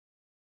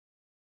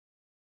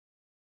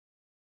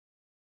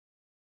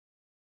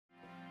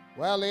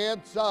Well,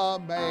 it's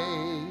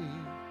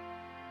amazing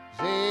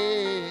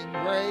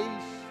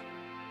grace,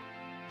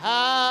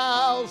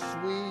 how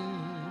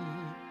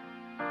sweet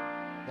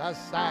the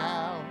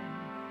sound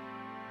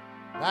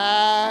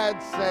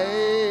that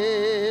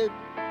saved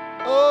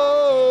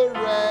a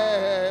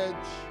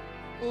wretch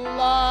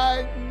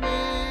like me.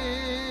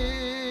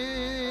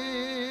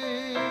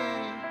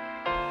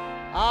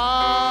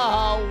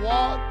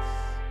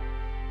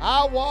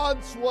 I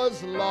once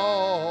was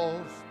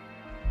lost,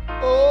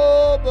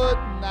 oh, but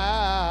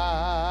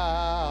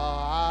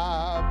now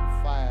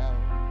I'm found.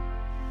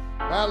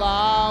 Well,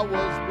 I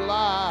was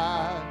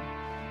blind,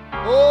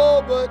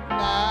 oh, but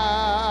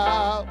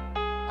now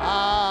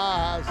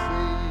I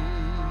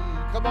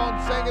see. Come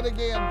on, sing it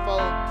again,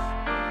 folks.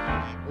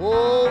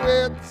 Oh,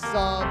 it's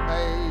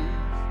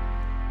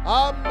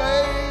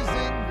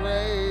amazing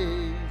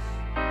grace,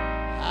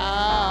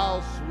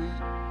 how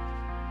sweet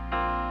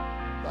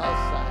the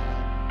sound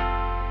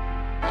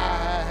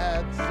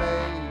that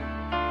saved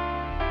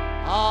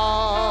a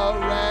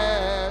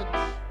wretch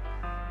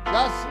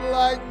just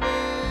like me.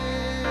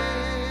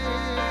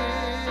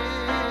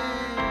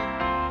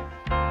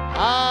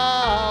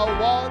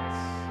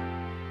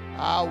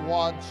 I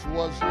once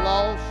was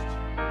lost,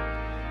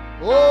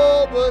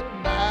 oh, but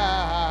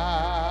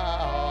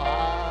now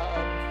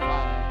I'm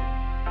found.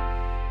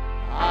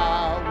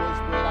 I was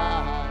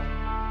blind,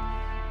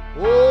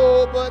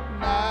 oh, but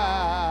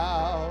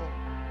now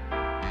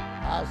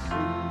I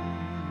see.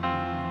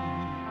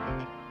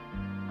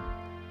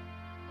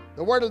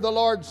 The word of the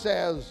Lord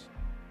says,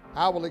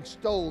 I will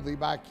extol thee,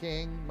 my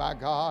King, my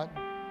God,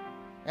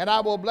 and I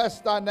will bless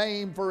thy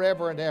name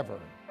forever and ever.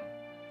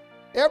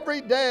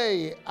 Every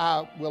day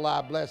will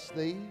I bless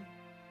thee,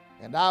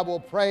 and I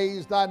will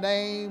praise thy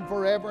name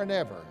forever and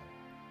ever.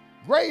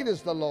 Great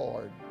is the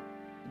Lord,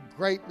 and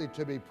greatly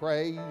to be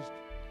praised,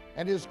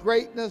 and his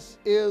greatness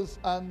is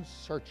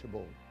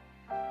unsearchable.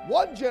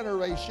 One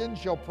generation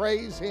shall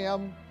praise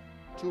him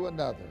to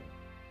another,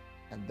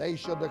 and they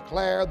shall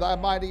declare thy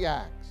mighty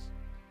acts.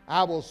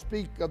 I will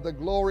speak of the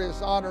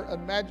glorious honor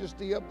and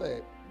majesty of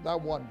thy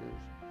wonders,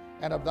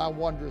 and of thy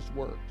wondrous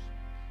works.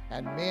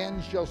 And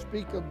men shall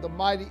speak of the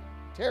mighty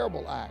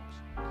terrible acts,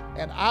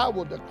 and I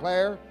will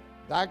declare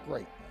thy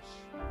greatness.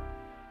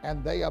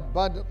 And they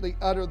abundantly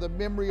utter the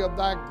memory of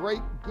thy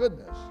great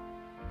goodness,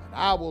 and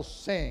I will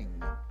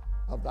sing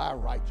of thy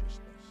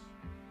righteousness.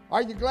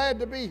 Are you glad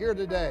to be here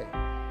today?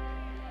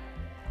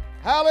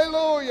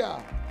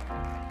 Hallelujah!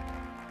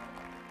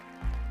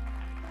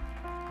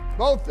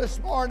 Both this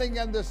morning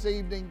and this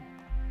evening,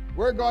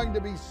 we're going to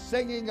be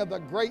singing of the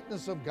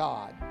greatness of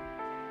God.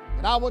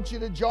 And I want you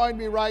to join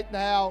me right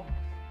now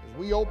as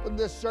we open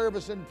this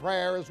service in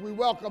prayer, as we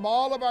welcome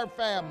all of our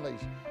families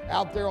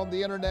out there on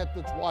the internet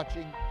that's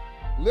watching,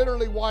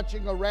 literally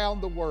watching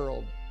around the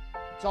world.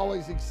 It's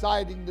always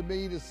exciting to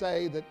me to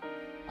say that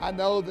I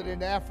know that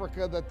in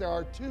Africa that there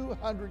are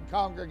 200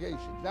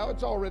 congregations. Now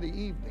it's already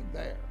evening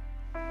there.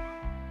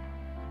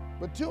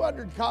 But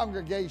 200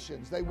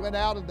 congregations, they went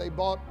out and they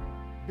bought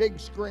big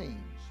screens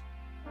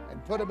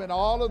and put them in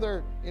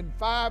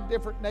 5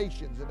 different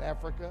nations in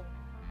Africa.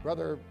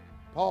 Brother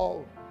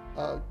Paul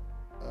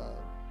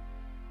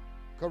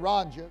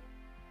Karanja.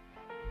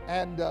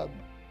 And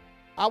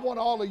I want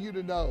all of you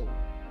to know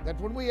that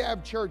when we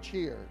have church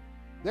here,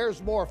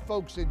 there's more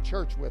folks in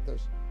church with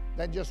us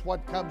than just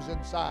what comes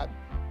inside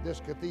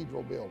this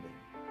cathedral building.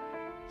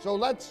 So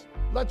let's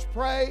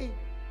pray,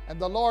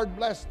 and the Lord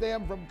bless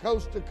them from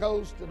coast to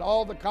coast and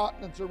all the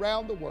continents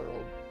around the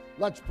world.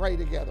 Let's pray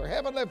together.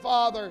 Heavenly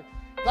Father,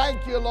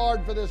 thank you,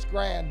 Lord, for this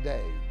grand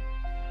day.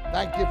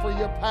 Thank you for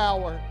your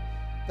power.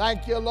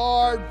 Thank you,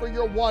 Lord, for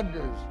your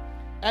wonders.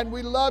 And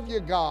we love you,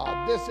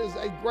 God. This is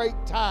a great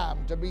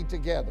time to be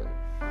together.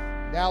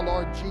 Now,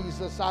 Lord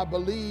Jesus, I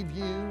believe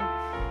you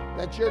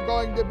that you're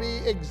going to be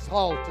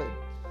exalted.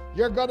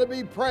 You're going to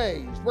be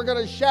praised. We're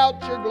going to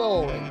shout your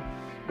glory.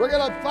 We're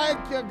going to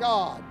thank you,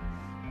 God.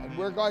 And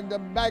we're going to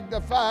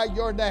magnify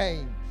your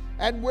name.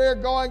 And we're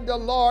going to,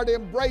 Lord,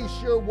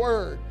 embrace your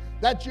word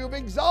that you've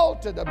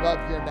exalted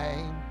above your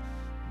name.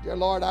 Dear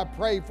Lord, I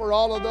pray for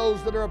all of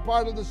those that are a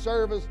part of the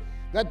service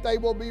that they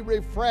will be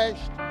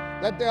refreshed,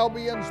 that they'll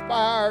be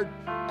inspired,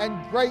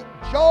 and great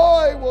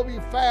joy will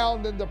be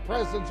found in the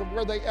presence of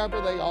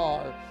wherever they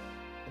are.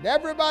 And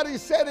everybody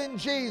said in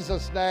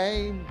Jesus'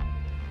 name,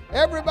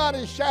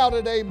 everybody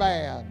shouted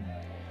amen.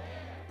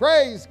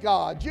 Praise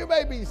God. You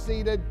may be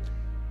seated.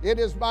 It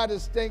is my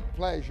distinct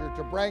pleasure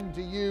to bring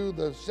to you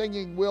the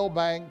singing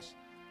Wilbanks.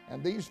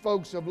 And these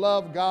folks have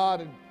loved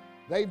God, and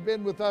they've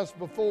been with us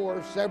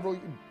before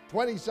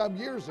 20-some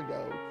years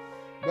ago.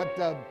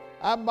 But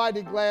I'm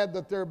mighty glad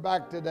that they're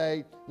back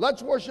today.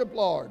 Let's worship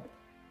Lord.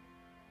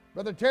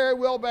 Brother Terry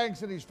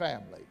Wilbanks and his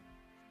family.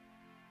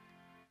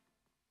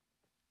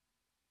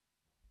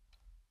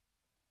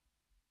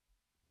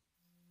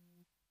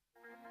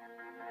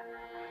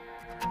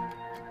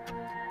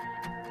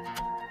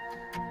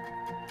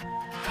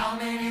 How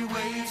many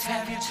ways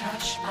have you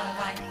touched my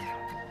life?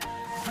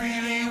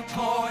 Freely you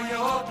pour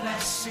your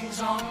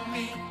blessings on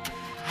me.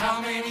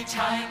 How many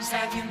times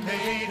have you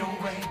made a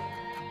way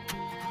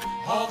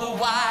All the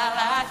while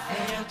I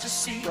fail to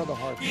see Brother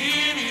Hart.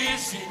 it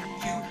is in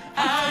you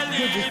I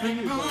live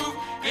and move.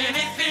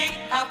 Anything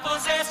I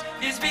possess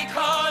is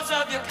because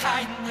of your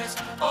kindness.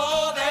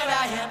 All that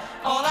I am,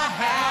 all I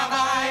have,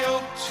 I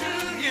owe to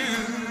you.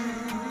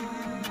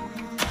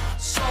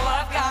 So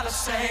I've got to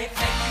say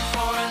thank you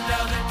for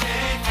another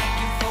day. Thank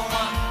you for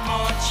one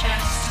more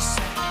chance to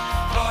say,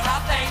 Lord,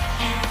 I thank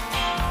you.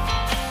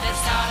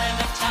 There's not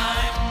enough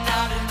time,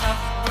 not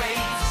enough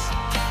ways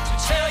to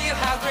tell you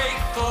how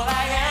grateful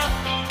I am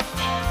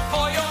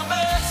for your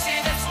mercy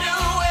that's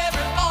new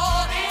every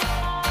morning,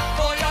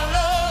 for your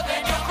love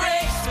and your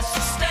grace that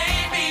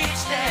sustain me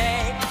each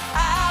day.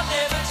 I'll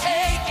never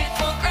take it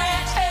for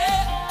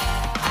granted.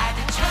 I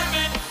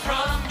determined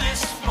from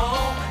this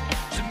moment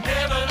to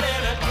never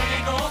let a day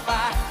go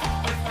by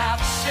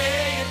without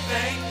saying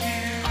thank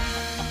you.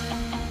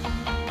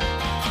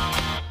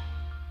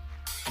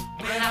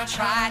 When I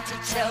try to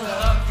tell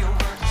of your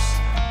works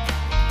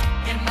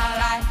in my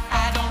life,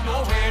 I don't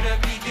know where to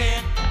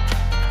begin.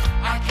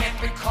 I can't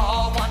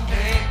recall one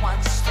day,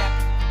 one step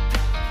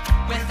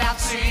without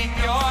seeing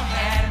your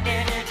hand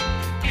in it.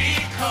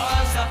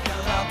 Because of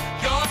your love,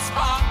 your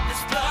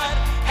spotless blood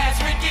has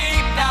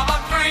redeemed. Now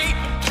I'm free.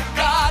 To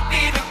God be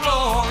the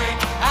glory.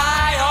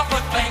 I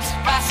offer thanks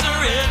by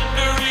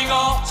surrendering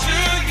all to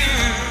you.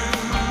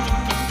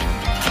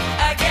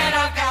 Again,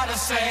 I've got to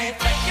say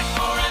thank you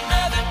for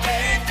another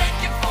day. Thank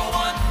you for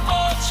one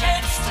more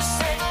chance to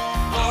say,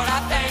 Lord,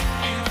 I thank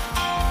you.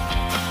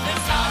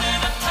 There's not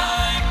enough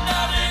time,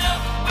 not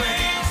enough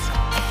ways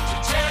to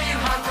tell you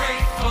how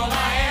grateful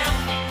I am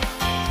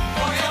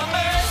for your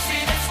mercy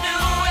that's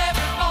new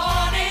every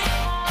morning,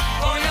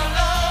 for your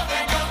love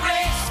and your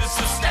grace that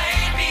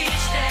sustain me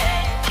each day.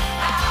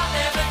 I'll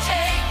never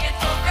take it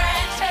for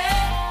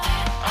granted.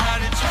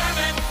 I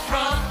determined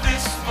from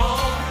this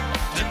moment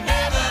to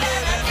never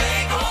let a day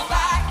go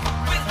by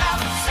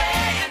without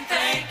saying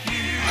thank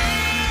you.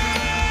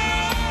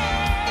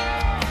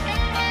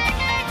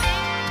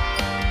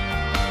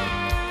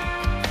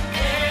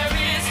 There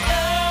is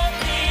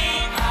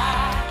nothing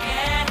I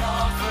can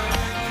offer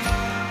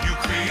you. You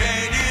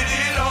created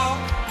it all,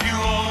 you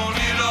own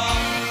it all.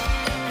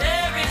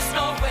 There is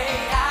no way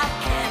I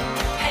can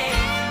repay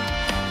you.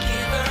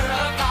 Giver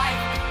of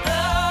life,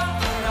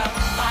 lover of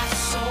my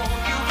soul,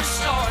 you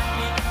restored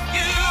me,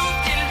 you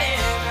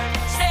delivered,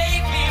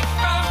 saved me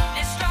from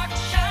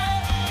destruction.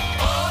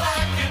 All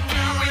I can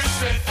do is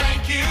say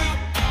thank you,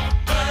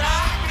 but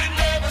I could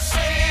never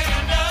say it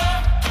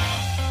enough.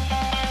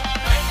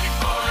 Thank you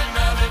for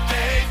another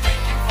day.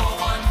 Thank you for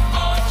one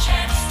more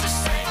chance to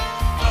say,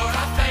 Lord,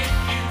 I thank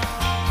you.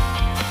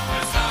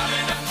 There's not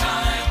enough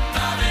time,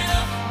 not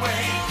enough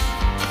ways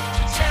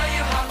to tell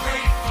you how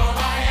grateful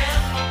I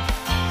am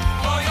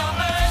for your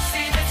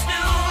mercy that's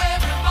new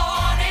every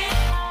morning,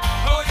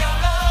 for your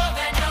love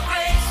and your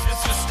grace that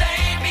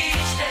sustain me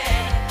each day.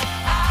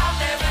 I'll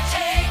never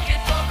take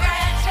it for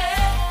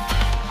granted.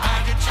 I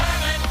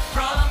determined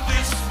from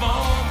this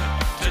moment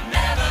to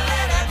never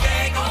let a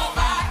day go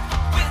by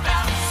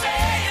without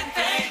saying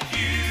thank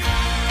you.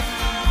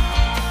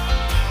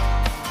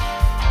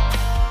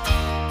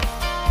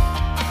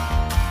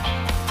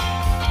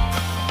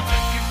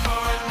 Thank you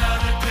for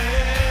another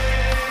day.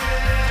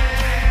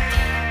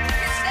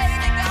 You say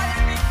that God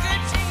has been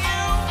good to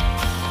you.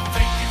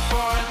 Thank you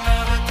for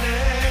another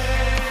day.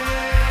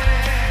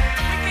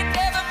 We can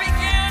never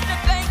begin to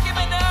thank Him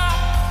enough.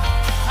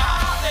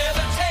 I'll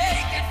never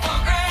take it for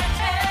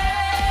granted.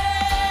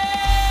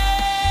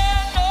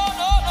 No,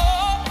 no, no.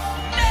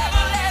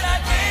 Never let a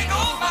day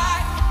go by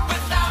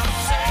without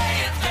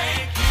saying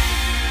thank you.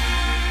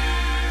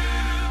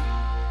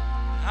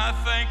 I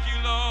thank you,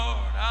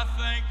 Lord. I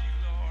thank you,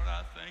 Lord.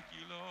 I thank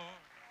you, Lord.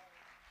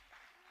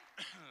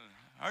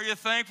 Are you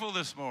thankful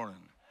this morning?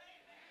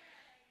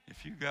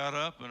 If you got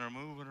up and are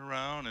moving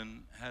around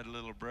and had a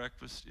little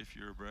breakfast, if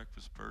you're a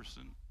breakfast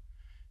person,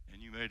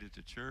 and you made it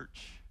to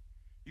church,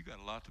 you got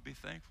a lot to be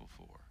thankful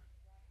for.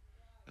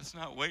 Let's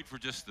not wait for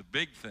just the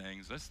big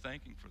things. Let's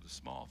thank Him for the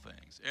small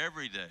things.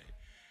 Every day,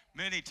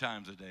 many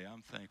times a day,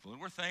 I'm thankful.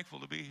 And we're thankful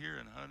to be here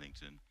in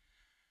Huntington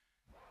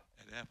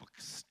at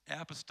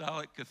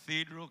Apostolic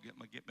Cathedral. Get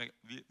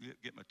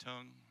my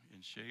tongue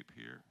in shape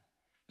here.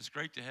 It's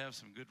great to have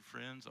some good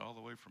friends all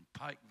the way from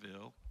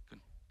Pikeville.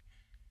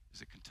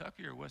 Is it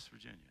Kentucky or West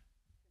Virginia?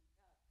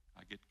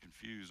 I get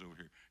confused over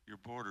here. Your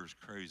border is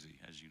crazy,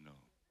 as you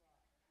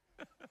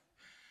know.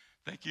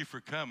 Thank you for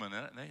coming.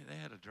 They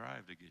had a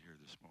drive to get here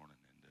this morning,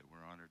 and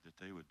we're honored that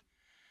they would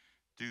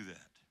do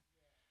that.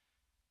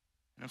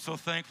 And I'm so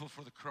thankful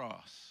for the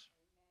cross.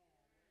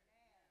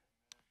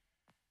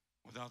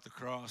 Without the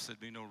cross, there'd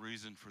be no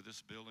reason for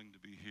this building to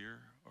be here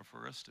or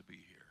for us to be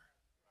here.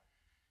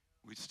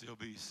 We'd still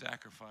be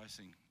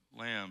sacrificing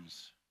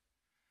lambs.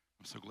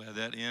 I'm so glad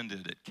that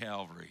ended at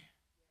Calvary.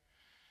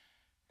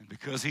 And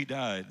because He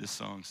died, this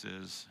song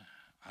says,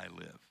 I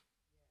live.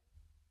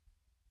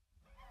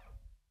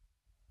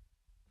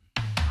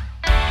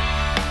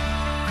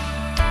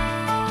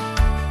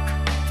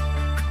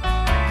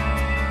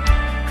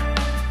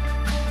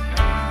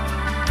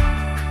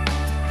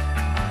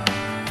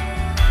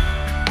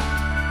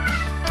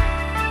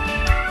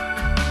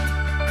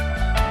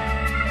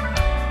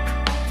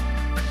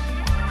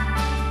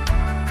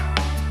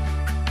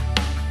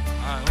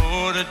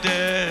 for the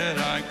debt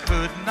I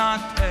could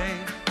not pay,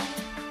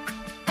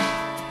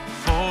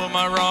 for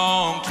my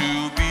wrong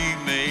to be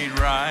made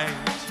right,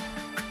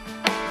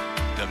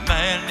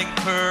 demanding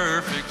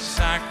perfect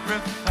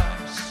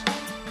sacrifice,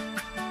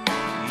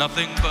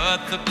 nothing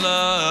but the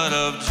blood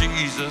of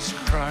Jesus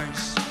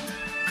Christ.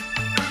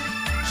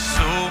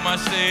 So my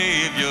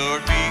Savior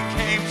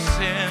became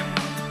sin,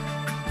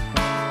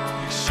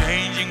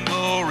 exchanging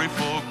glory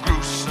for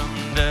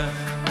gruesome death.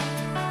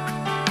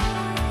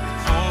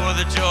 For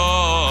the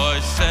joy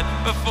set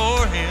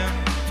before him,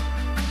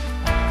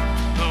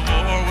 the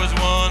war was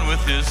won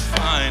with his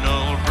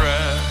final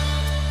breath.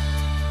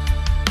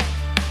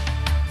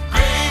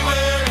 Grave,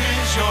 where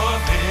is your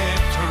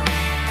victory?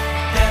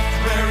 Death,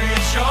 where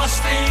is your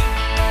sting?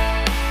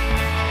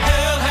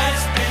 Hell has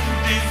been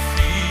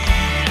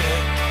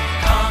defeated,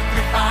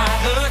 conquered by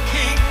the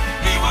King.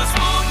 He was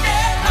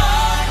wounded,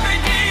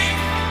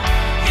 unredeemed.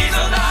 He's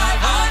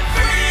alive, I'm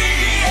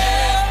free,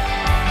 yeah.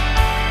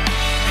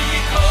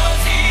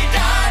 Because he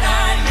died,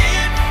 I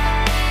live.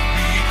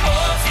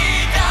 Because he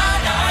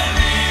died, I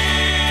live.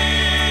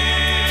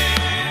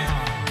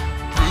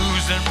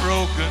 Bruised and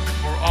broken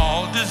for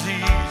all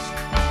disease,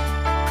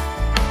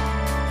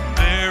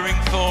 bearing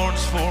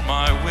thorns for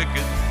my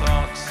wicked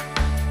thoughts.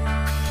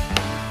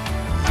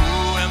 Who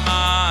am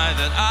I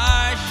that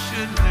I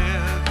should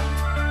live?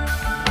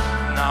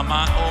 Now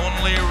my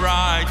only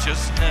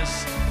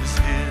righteousness is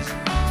his.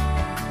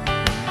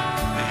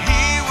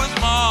 He was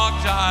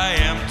mocked, I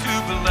am to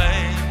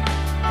blame,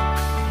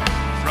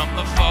 from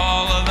the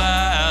fall of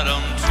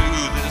Adam to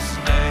this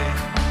day.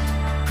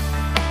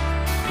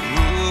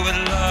 Who would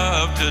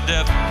love to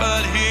death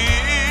but him?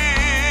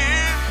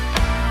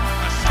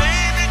 I say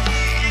that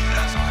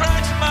Jesus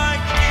Christ my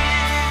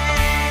King.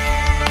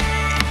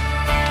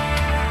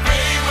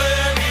 Grave,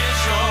 where is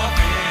your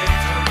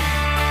victory?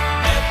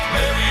 Death,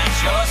 where is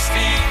your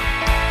sting?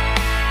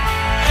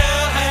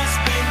 Hell has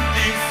been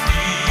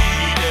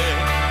defeated,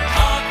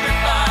 conquered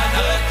by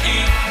the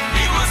King.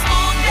 He was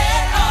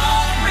wounded,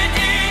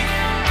 unredeemed.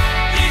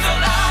 He's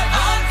alive,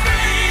 I'm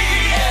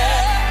free,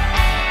 yeah.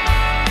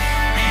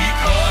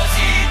 Because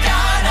he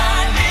died,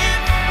 I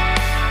live.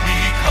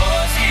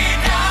 Because he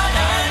died,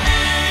 I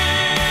live.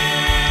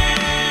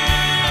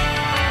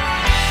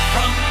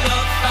 From the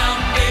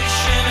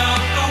foundation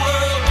of the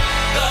world,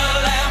 the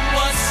Lamb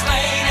was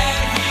slain,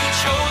 and he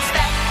chose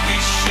that we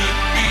should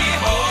be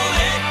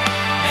holy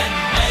and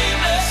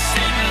blameless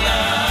in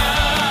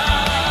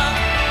love.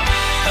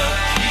 The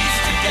keys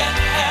to death,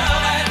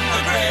 hell, and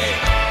the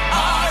grave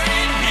are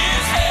in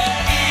his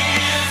hand. He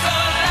is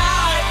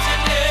alive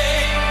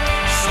today,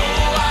 so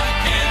I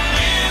can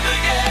live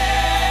again.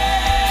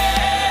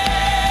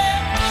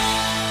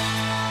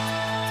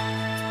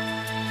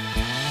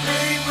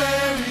 Grave,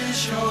 where is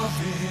your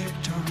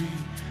victory?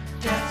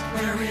 Death,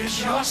 where is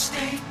your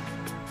sting?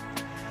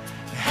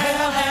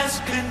 Hell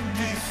has been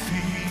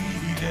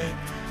defeated,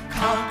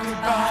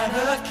 conquered by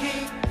the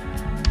King.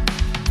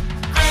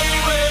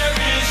 Grave, where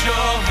is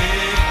your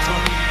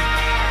victory?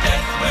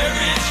 Death, where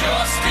is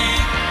your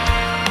sting?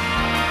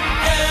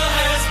 Hell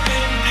has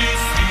been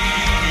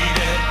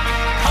defeated,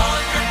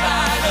 conquered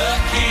by the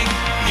King.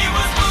 He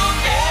was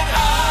wounded,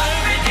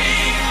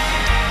 unredeemed.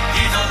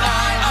 He's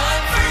alive,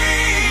 I'm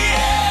free,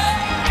 yeah.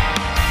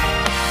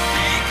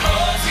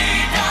 Because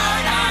he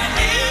died, I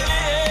live.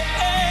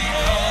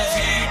 Because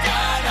he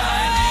died,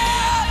 I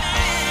live.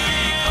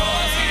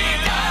 Because he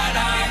died,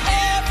 I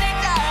live.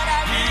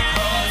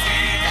 Because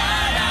he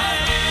died, I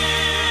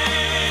live.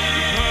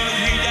 Because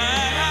he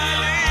died, I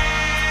live.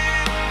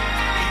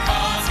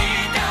 Because he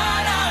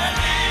died, I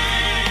live.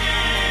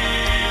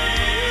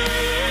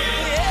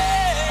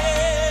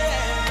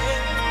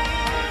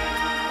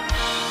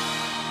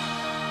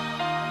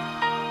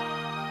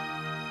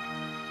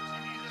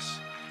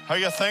 Are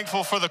you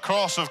thankful for the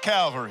cross of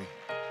Calvary?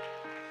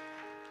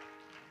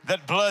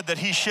 That blood that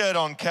he shed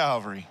on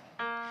Calvary.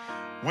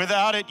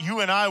 Without it, you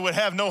and I would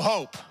have no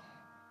hope.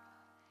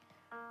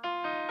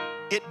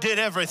 It did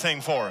everything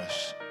for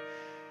us.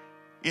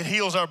 It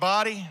heals our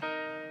body.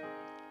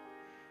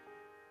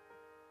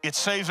 It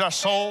saves our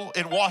soul.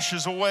 It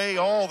washes away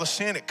all the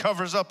sin. It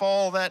covers up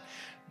all that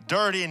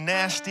dirty,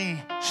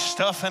 nasty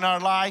stuff in our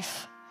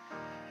life.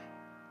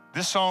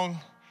 This song,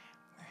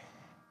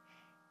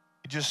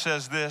 it just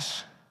says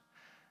this,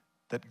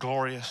 that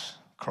glorious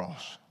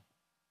cross.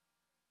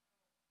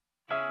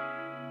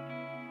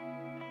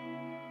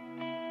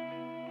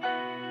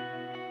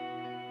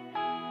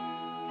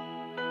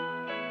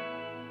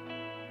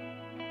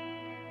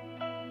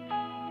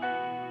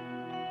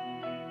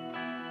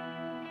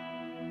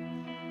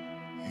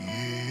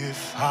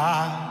 If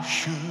I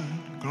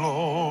should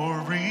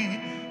glory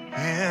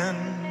in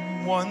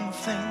one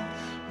thing,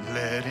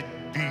 let it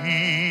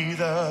be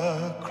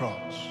the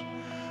cross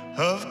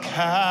of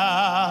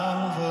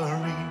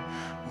Calvary,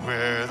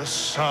 where the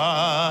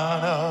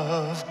Son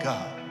of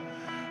God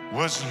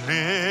was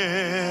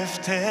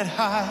lifted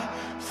high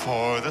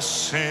for the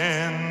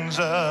sins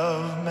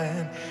of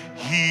man.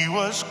 He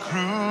was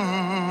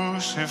crucified.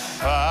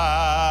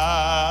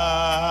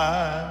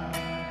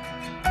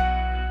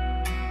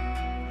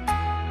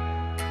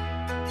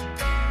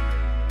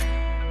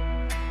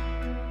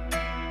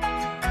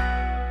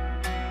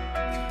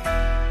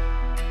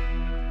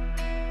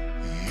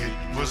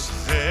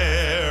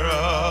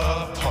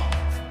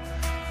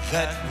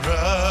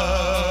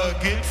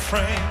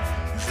 frame,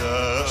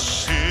 the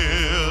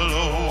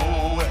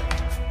silhouette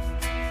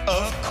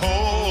of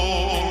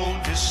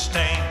cold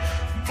disdain,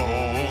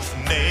 both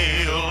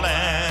nail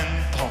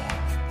and bone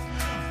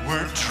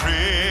were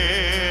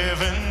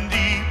driven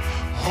deep.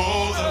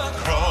 Oh, the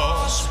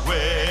cross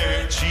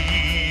where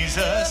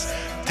Jesus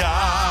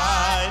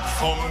died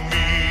for me.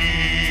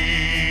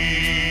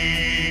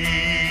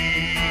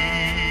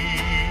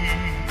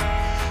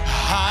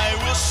 I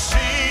will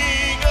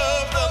sing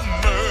of the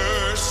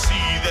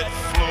mercy that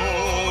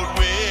flowed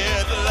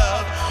with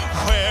love,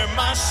 where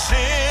my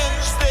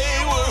sins,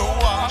 they were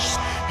washed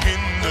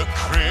in the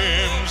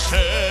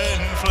crimson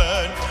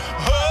flood.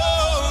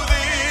 Oh,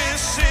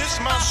 this is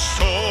my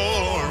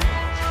story,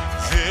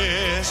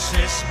 this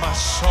is my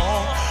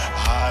song.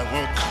 I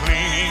will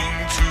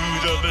cling to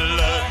the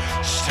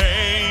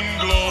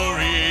blood-stained,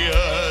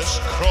 glorious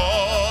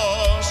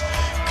cross.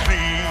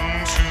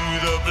 Cling to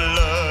the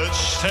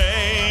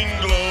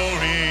blood-stained,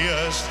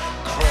 glorious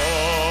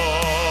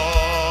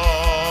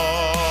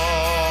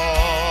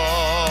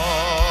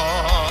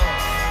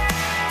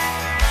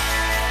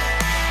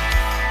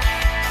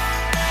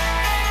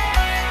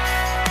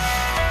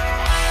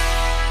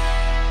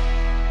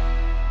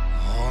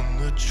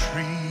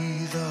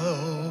tree,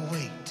 the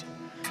weight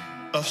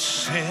of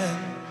sin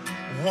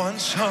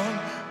once hung,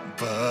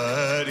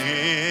 but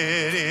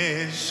it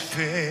is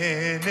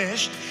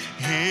finished,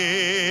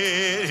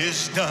 it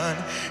is done.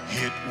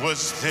 It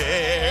was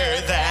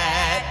there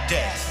that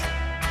death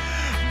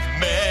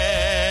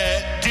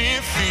met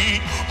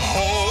defeat.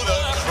 Oh,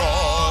 the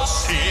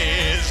cross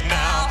is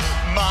now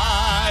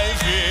my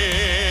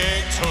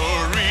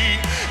victory.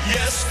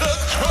 Yes, the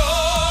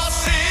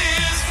cross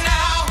is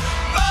now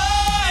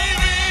my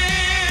victory.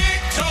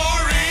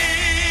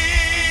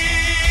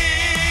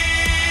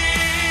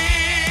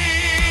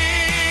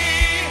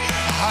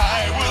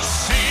 I will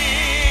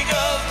sing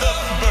of the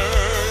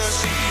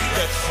mercy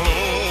that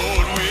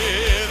flowed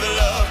with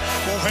love,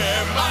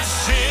 where my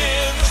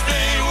sins,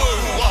 they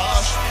were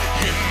washed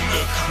in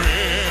the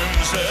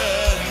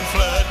crimson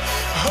flood.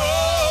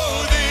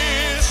 Oh,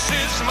 this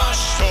is my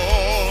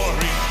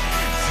story,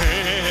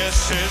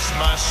 this is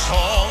my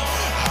song.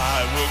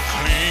 I will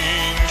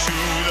cling to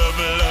the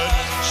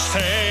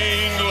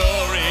blood-stained,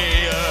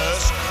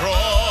 glorious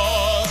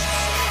cross.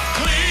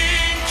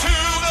 Cling to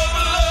the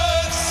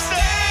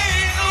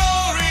blood-stained,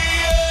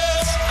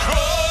 glorious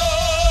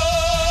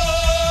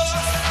cross.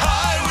 I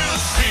will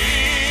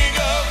sing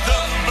of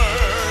the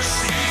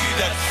mercy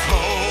that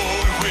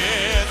flowed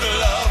with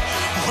love,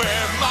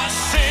 where my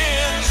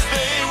sins,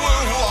 they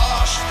were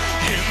washed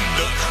in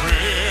the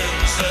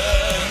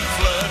crimson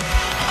flood.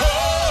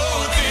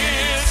 Oh,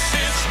 this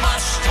is my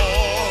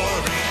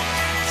story,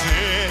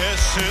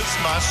 this is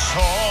my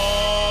song.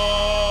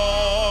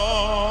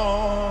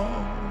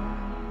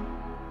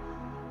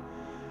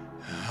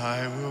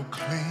 I will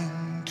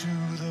cling to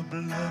the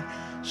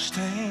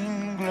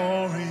blood-stained,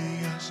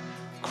 glorious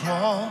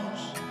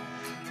cross.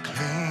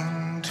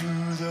 Cling to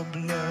the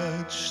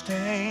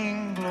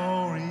blood-stained,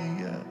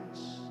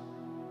 glorious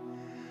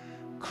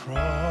cross.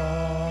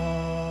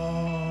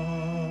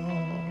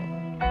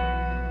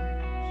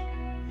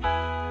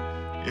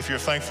 If you're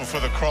thankful for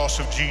the cross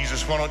of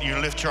Jesus, why don't you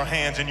lift your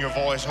hands and your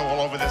voice all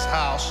over this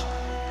house.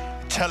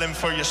 Tell him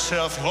for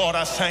yourself, Lord,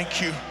 I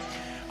thank you.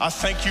 I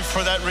thank you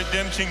for that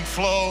redempting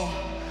flow.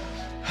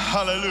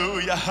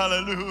 Hallelujah,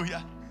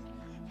 hallelujah.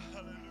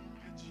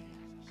 Hallelujah,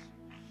 Jesus.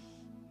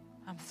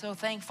 I'm so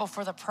thankful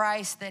for the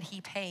price that he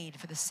paid,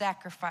 for the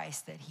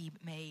sacrifice that he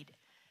made,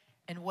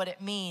 and what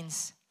it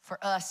means for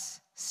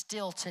us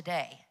still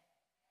today.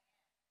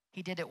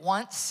 He did it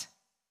once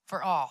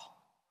for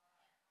all,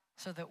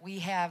 so that we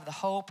have the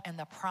hope and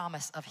the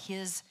promise of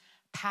his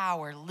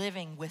power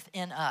living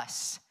within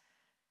us.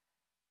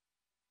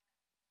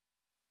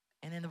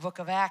 And in the book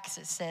of Acts,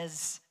 it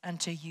says,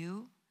 unto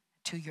you,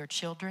 to your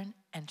children,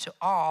 and to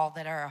all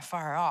that are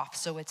afar off.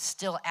 So it's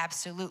still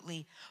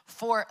absolutely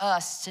for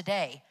us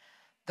today,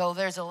 though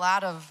there's a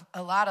lot of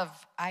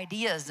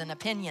ideas and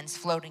opinions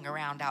floating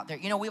around out there.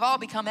 You know, we've all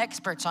become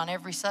experts on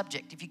every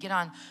subject. If you get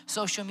on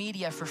social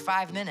media for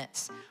 5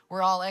 minutes,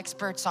 we're all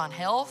experts on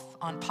health,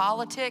 on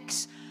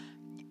politics,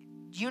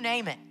 you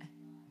name it.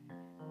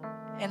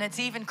 And it's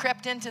even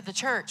crept into the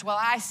church. Well,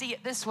 I see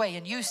it this way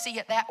and you see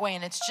it that way,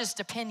 and it's just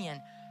opinion.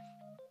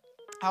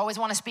 I always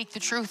want to speak the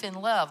truth in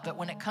love, but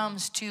when it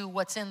comes to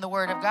what's in the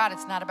Word of God,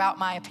 it's not about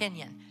my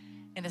opinion,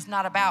 and it's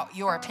not about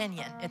your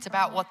opinion. It's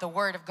about what the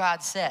Word of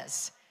God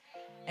says.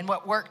 And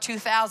what worked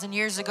 2,000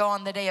 years ago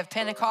on the day of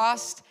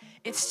Pentecost,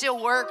 it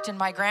still worked in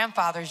my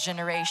grandfather's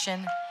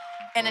generation.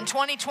 And in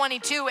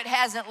 2022, it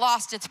hasn't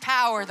lost its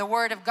power. The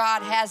Word of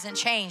God hasn't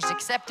changed.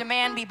 Except a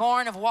man be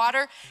born of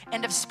water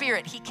and of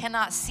spirit, he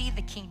cannot see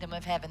the kingdom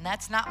of heaven.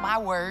 That's not my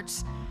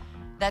words.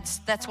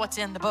 That's what's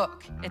in the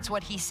book. It's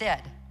what he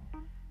said.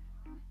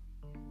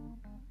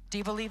 Do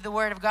you believe the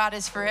Word of God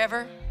is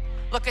forever?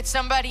 Look at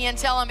somebody and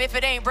tell them, if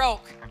it ain't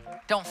broke,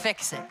 don't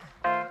fix it.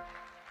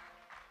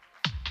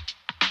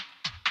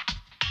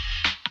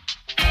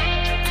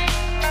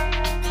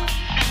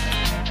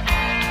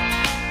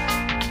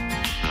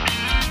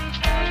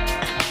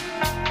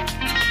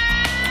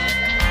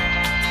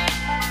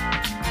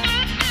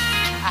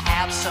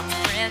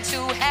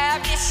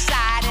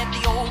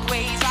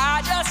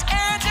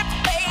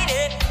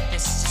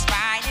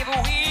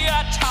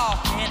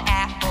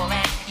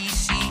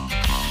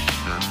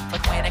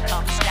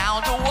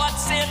 down to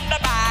what's in the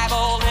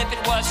Bible. If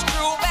it was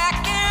true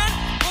back then,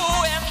 who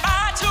am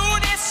I to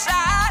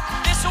decide?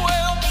 This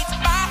world needs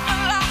my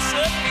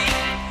philosophy.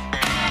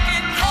 You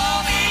can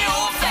call me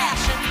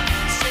old-fashioned,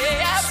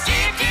 say I'm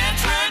steeped in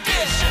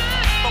tradition,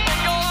 but when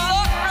your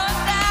luck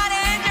runs out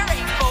and your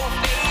rainbow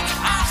fades,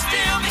 I'll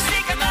still be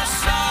seeking the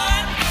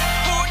sun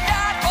who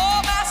died for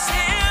my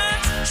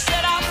sins.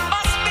 Said I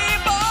must be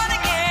born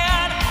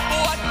again.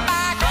 What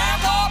my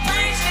grandpa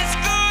preached is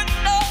good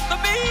enough for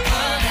me.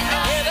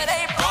 If it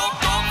ain't broke,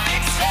 don't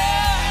fix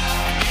it.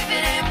 If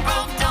it ain't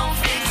broke, don't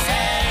fix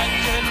it.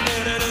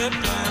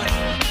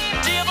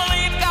 Do you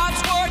believe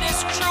God's word is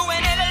true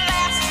and it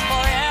lasts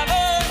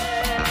forever?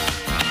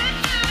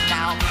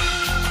 Now,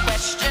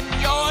 question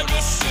your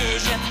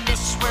decision.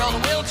 This world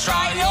will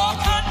try your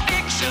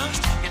convictions.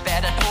 You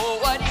better know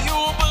what you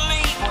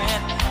believe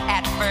when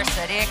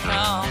adversity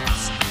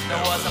comes.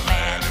 There was a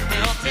man who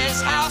built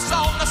his house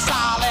on the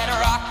solid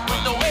rock.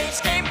 When the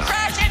waves came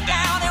crashing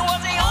down, it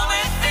was the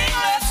only thing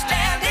left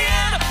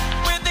standing.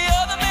 When the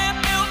other man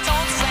built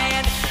on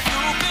sand,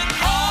 you can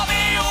call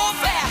me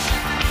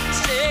old-fashioned,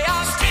 say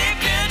I'm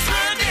steeped in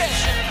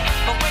tradition,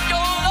 but when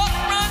your luck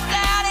runs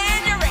out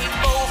and your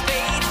rainbow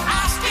fades,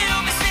 I'll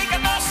still be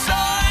seeking the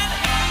sun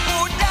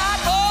who died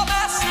for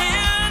my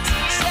sins.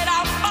 Said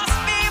I must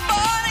be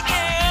born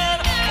again.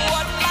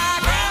 What my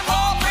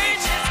grandpa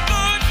preached is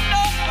good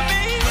enough for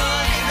me.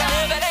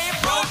 If it ain't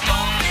broke,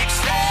 don't fix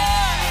it.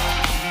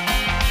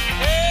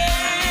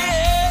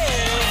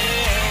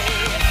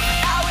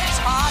 Now it's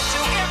hard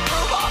to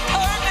improve on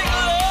perfect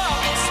love,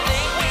 this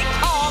thing we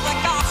call the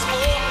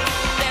gospel.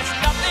 There's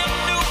nothing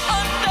new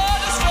under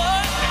the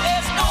sun.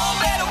 There's no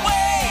better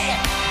way.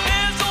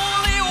 There's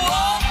only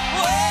one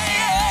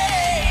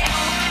way.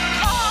 You can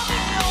call me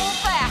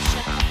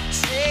old-fashioned,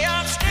 say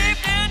I'm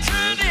steeped in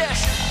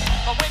tradition,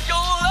 but when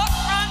your luck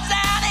runs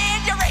out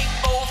and your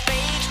rainbow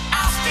fades,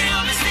 I'll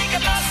still be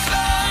seeking the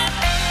sun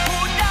who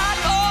died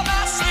for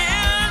my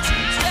sins.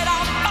 Said I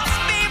must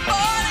be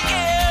born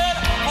again.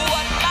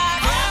 What my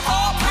grandpa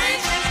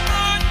preached is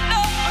good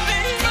enough for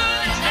me.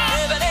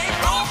 If it ain't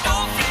broke,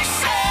 don't fix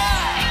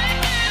it.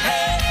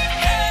 Hey,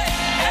 hey,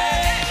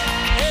 hey.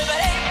 If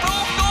it ain't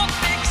broke, don't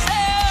fix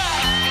it.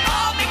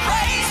 Call me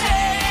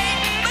crazy,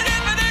 but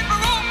if it ain't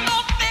broke,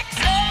 don't fix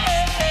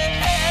it.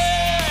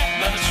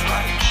 That's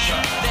right,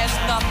 son. There's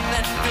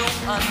nothing new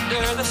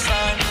under the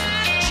sun.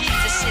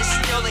 Jesus is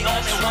still the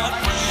only one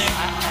for me.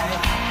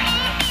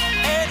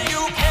 And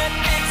you can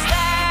fix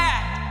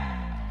that.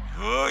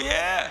 Oh,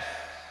 yeah.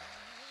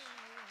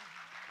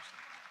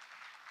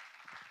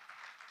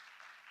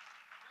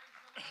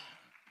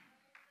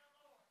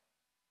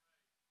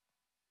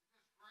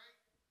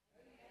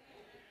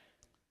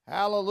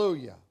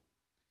 Hallelujah.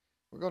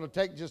 We're going to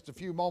take just a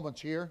few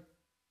moments here.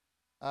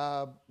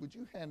 Would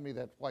you hand me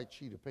that white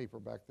sheet of paper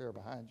back there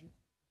behind you?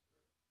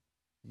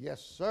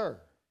 Yes,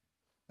 sir.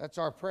 That's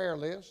our prayer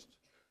list.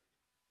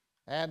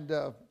 And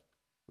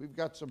we've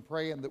got some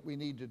praying that we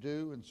need to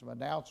do and some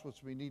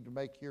announcements we need to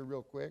make here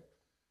real quick.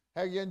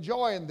 Are you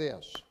enjoying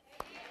this?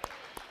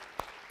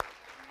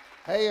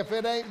 Hey, if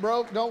it ain't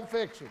broke, don't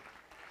fix it.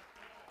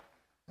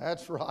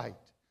 That's right.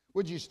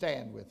 Would you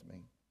stand with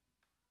me?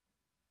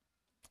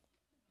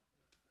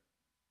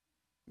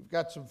 We've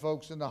got some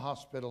folks in the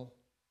hospital.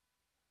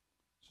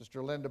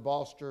 Sister Linda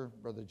Balster,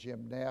 Brother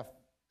Jim Neff,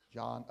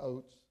 John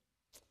Oates.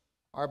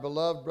 Our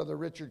beloved Brother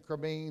Richard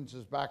Cremines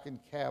is back in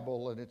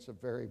Cabell, and it's a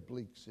very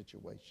bleak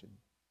situation.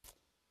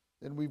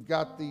 Then we've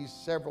got these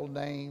several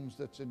names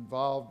that's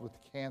involved with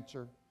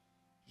cancer.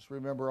 Just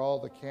remember all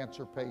the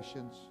cancer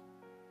patients.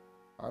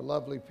 Our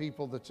lovely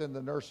people that's in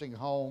the nursing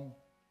home.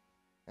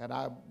 And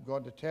I'm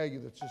going to tell you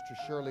that Sister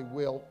Shirley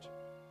Wilt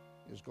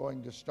is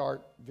going to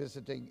start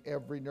visiting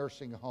every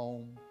nursing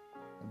home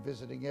and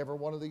visiting every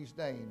one of these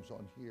names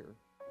on here.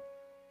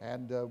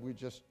 And we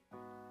just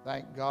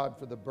thank God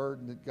for the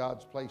burden that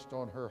God's placed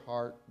on her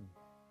heart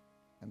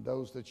and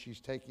those that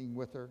she's taking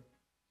with her.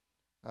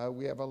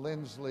 We have a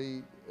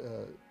Lindsley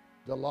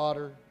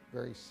DeLauder,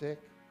 very sick.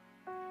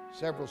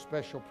 Several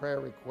special prayer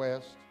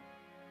requests,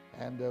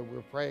 and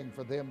we're praying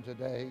for them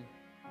today.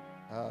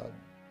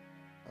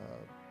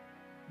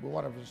 We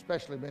want to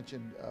especially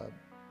mention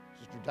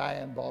Sister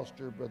Diane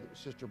Balster,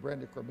 Sister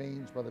Brenda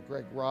Cremines, Brother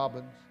Greg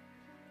Robbins.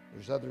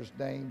 There's others'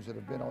 names that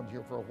have been on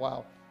here for a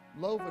while.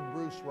 Love and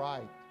Bruce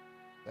Wright,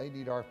 they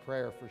need our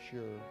prayer for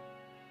sure.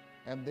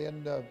 And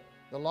then the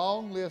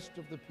long list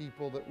of the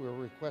people that we're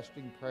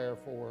requesting prayer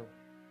for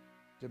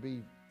to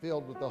be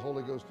filled with the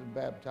Holy Ghost and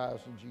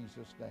baptized in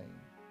Jesus' name.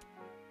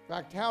 In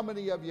fact, how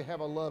many of you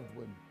have a loved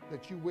one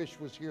that you wish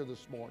was here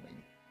this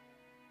morning?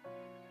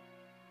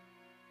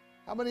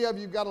 How many of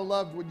you got a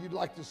loved one you'd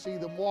like to see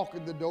them walk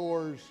in the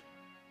doors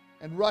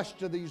and rush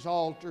to these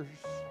altars?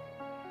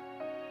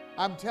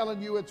 I'm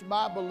telling you, it's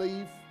my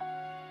belief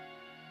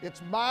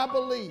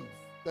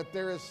that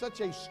there is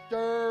such a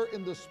stir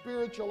in the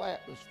spiritual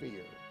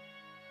atmosphere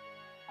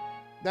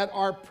that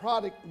our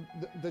prodigal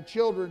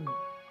children,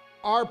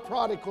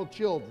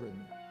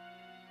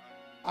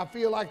 I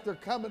feel like they're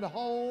coming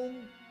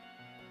home.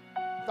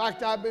 In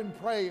fact, I've been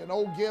praying,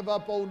 oh, give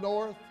up, oh,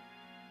 North.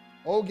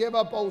 Oh, give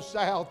up, oh,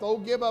 South. Oh,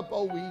 give up,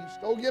 oh, East.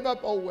 Oh, give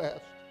up, oh,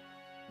 West.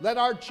 Let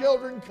our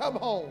children come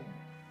home.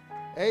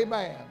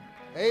 Amen.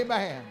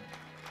 Amen.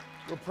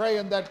 We're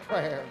praying that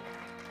prayer.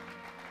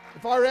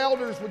 If our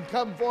elders would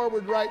come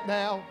forward right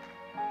now.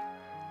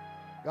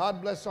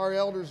 God bless our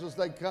elders as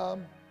they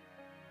come.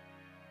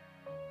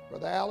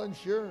 Brother Allen,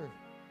 sure.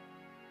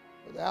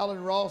 Brother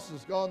Allen Ross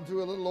has gone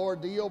through a little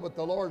ordeal, but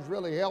the Lord's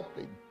really helped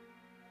him.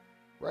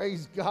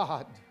 Praise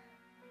God.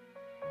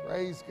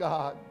 Praise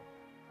God.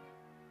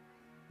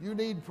 You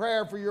need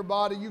prayer for your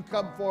body, you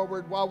come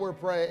forward while we're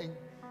praying.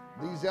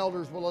 These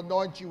elders will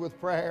anoint you with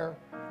prayer.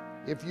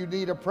 If you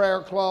need a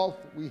prayer cloth,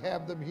 we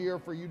have them here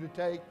for you to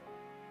take.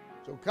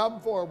 So come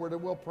forward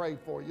and we'll pray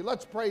for you.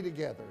 Let's pray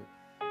together.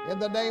 In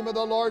the name of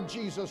the Lord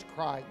Jesus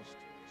Christ.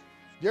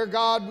 Dear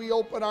God, we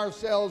open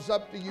ourselves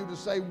up to you to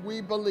say we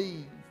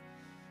believe.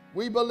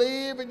 We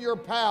believe in your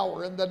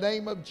power in the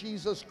name of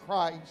Jesus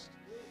Christ.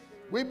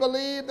 We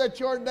believe that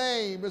your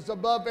name is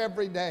above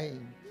every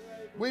name.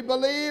 We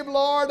believe,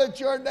 Lord, at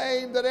your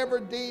name that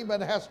every demon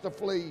has to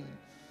flee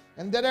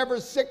and that every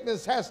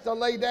sickness has to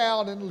lay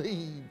down and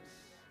leave.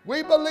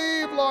 We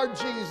believe, Lord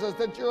Jesus,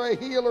 that you're a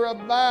healer of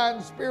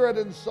mind, spirit,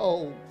 and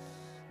soul.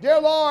 Dear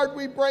Lord,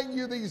 we bring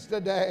you these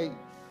today.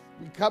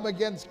 We come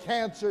against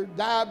cancer,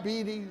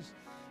 diabetes,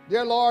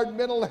 dear Lord,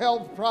 mental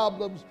health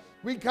problems.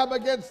 We come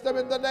against them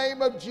in the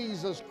name of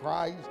Jesus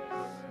Christ.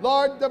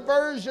 Lord,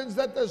 diversions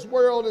that this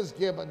world is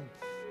given,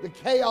 the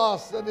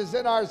chaos that is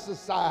in our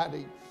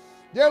society.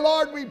 Dear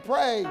Lord, we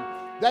pray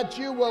that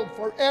you will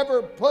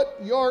forever put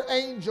your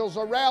angels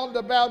around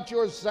about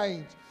your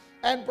saints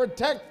and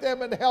protect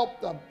them and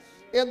help them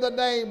in the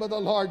name of the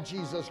Lord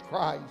Jesus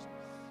Christ.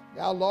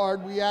 Now,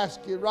 Lord, we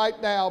ask you right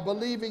now,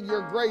 believing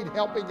your great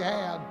helping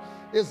hand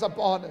is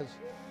upon us.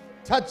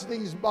 Touch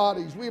these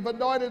bodies. We've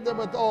anointed them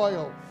with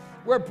oil.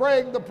 We're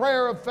praying the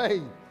prayer of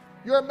faith.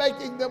 You're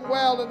making them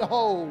well and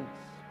whole.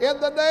 In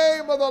the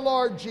name of the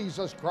Lord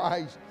Jesus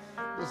Christ.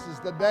 This is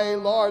the day,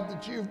 Lord,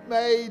 that you've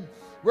made.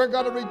 We're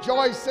going to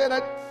rejoice in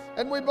it.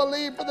 And we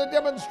believe for the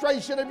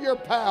demonstration of your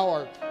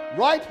power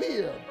right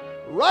here,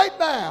 right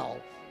now,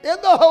 in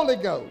the Holy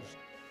Ghost.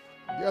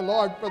 Dear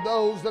Lord, for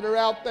those that are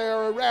out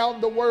there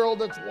around the world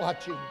that's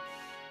watching,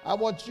 I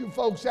want you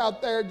folks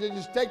out there to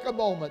just take a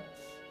moment.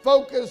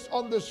 Focus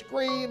on the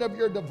screen of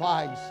your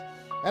device.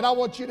 And I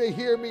want you to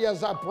hear me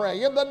as I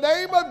pray. In the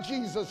name of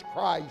Jesus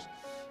Christ,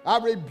 I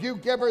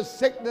rebuke every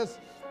sickness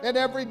and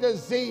every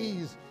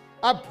disease.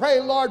 I pray,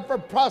 Lord, for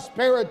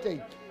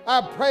prosperity.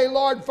 I pray,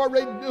 Lord, for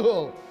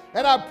renewal.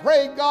 And I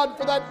pray, God,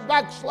 for that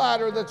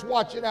backslider that's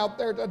watching out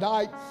there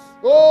tonight.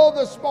 Oh,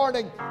 this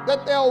morning,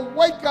 that they'll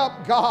wake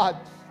up, God.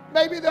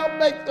 Maybe they'll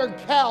make their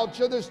couch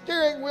or the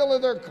steering wheel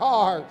of their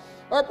car.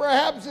 Or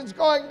perhaps it's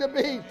going to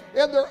be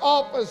in their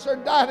office or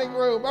dining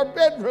room or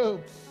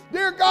bedroom.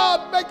 Dear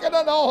God, make it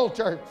an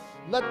altar.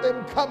 Let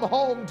them come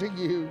home to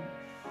you.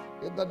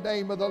 In the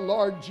name of the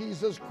Lord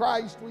Jesus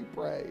Christ, we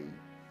pray.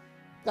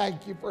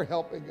 Thank you for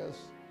helping us.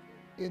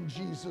 In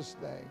Jesus'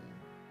 name.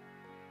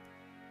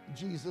 In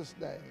Jesus'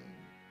 name.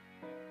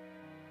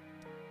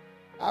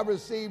 I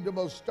received a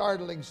most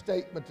startling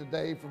statement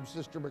today from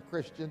Sister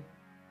McChristian.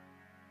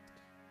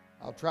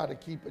 I'll try to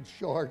keep it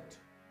short.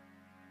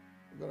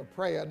 We're going to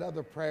pray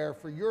another prayer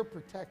for your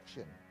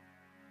protection.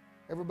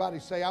 Everybody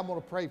say, I'm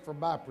going to pray for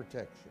my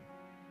protection.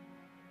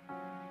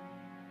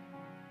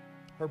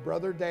 Her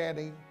brother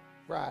Danny,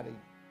 Friday,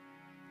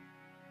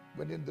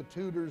 went in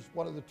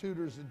one of the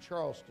tutors in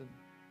Charleston.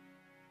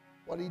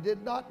 What he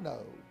did not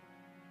know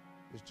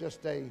is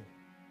just a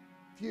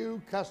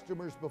few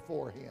customers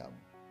before him,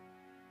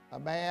 a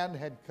man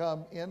had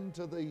come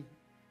into the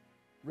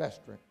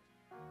restaurant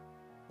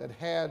that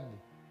had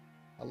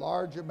a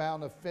large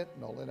amount of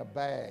fentanyl in a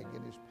bag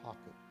in his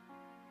pocket.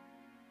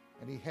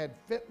 And he had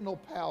fentanyl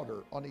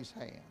powder on his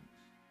hands.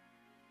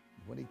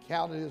 When he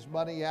counted his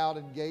money out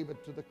and gave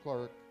it to the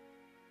clerk,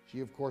 she,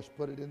 of course,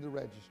 put it in the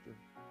register.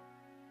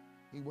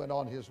 He went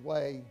on his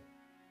way.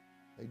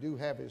 They do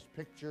have his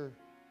picture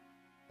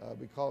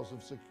because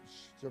of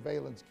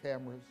surveillance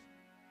cameras.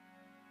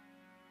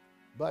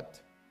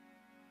 But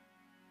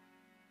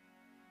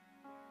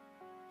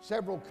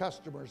several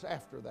customers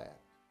after that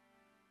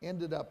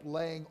ended up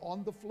laying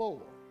on the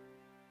floor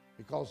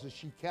because as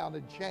she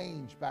counted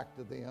change back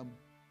to them,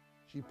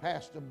 she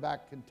passed them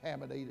back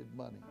contaminated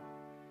money.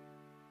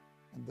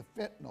 And the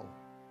fentanyl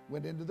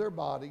went into their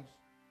bodies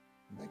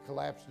and they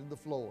collapsed in the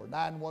floor.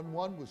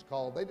 911 was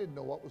called. They didn't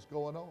know what was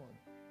going on.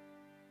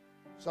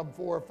 Some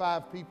 4 or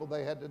 5 people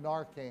they had to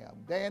Narcan.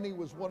 Danny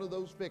was one of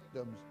those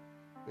victims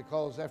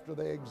because after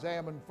they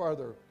examined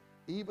further,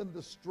 even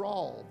the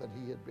straw that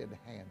he had been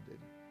handed,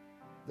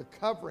 the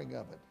covering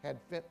of it had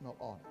fentanyl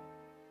on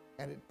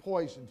it, and it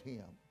poisoned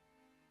him.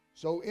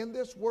 So in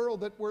this world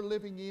that we're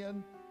living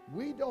in,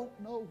 we don't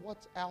know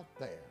what's out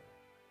there,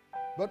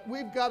 but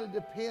we've got to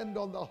depend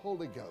on the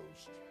Holy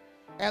Ghost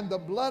and the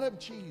blood of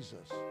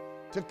Jesus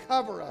to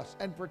cover us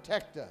and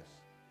protect us.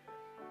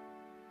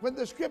 When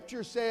the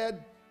scripture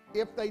said,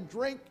 if they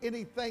drink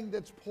anything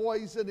that's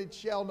poison, it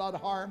shall not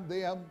harm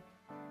them,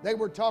 They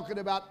were talking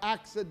about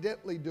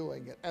accidentally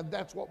doing it, and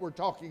that's what we're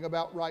talking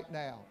about right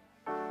now.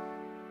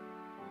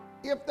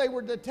 If they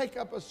were to take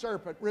up a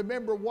serpent,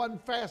 remember one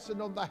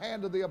fastened on the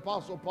hand of the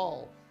Apostle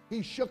Paul.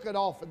 He shook it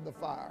off in the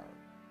fire.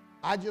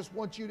 I just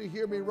want you to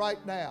hear me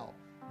right now.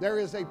 There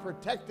is a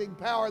protecting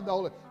power in the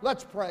Holy.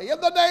 Let's pray.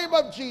 In the name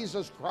of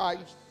Jesus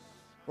Christ,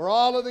 for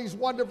all of these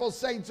wonderful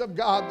saints of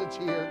God that's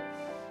here,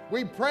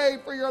 we pray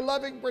for your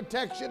loving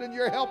protection and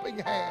your helping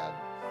hand.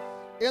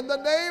 In the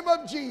name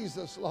of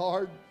Jesus,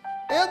 Lord,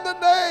 in the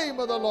name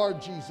of the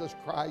Lord Jesus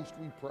Christ,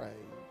 we pray.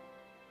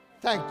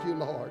 Thank you,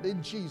 Lord,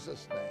 in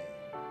Jesus' name.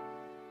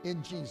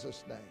 In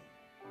Jesus' name.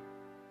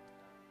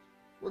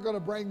 We're going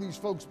to bring these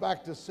folks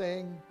back to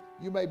sing.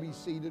 You may be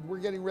seated. We're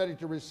getting ready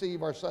to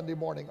receive our Sunday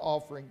morning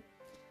offering.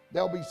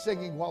 They'll be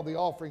singing while the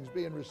offering's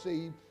being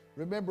received.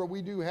 Remember,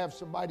 we do have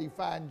some mighty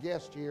fine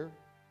guests here.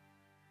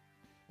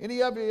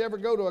 Any of you ever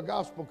go to a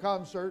gospel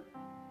concert?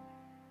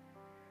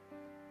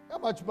 How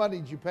much money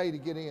did you pay to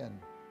get in?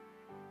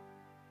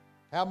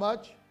 How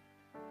much?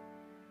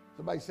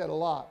 Somebody said a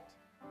lot.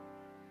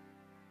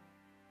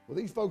 Well,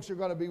 these folks are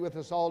going to be with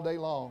us all day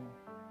long.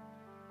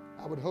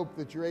 I would hope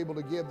that you're able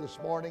to give this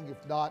morning.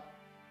 If not,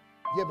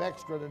 give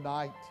extra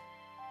tonight.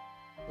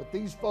 But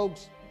these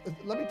folks,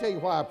 let me tell you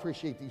why I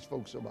appreciate these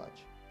folks so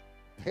much.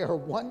 They are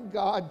one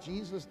God,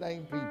 Jesus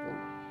name people.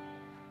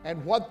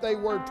 And what they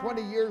were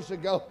 20 years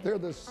ago, they're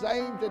the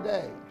same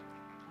today.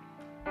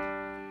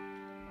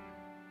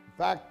 In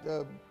fact,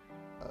 the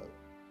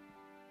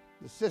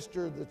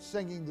sister that's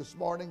singing this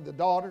morning, the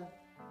daughter,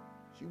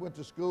 she went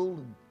to school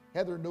and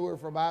Heather knew her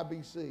from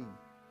IBC.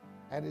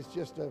 And it's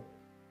just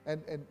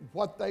and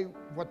what they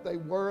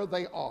were,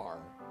 they are.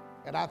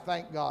 And I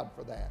thank God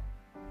for that.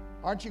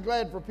 Aren't you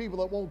glad for people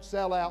that won't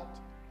sell out?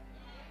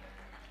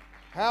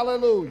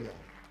 Hallelujah.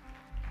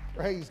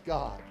 Praise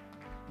God.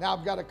 Now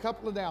I've got a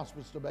couple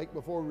announcements to make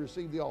before we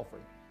receive the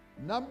offering.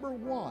 Number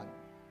one,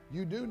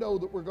 you do know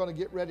that we're going to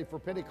get ready for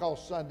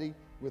Pentecost Sunday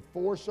with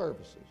 4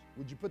 services.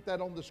 Would you put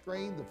that on the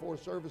screen, the 4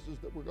 services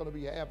that we're going to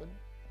be having?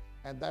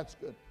 And that's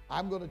good.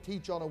 I'm going to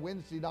teach on a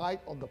Wednesday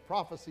night on the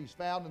prophecies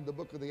found in the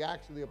book of the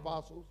Acts of the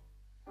Apostles.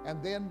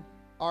 And then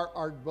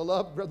our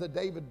beloved brother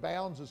David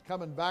Bounds is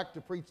coming back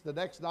to preach the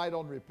next night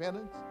on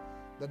repentance.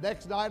 The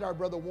next night our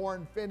brother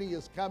Warren Finney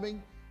is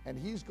coming, and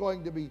he's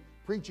going to be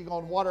preaching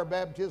on water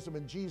baptism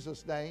in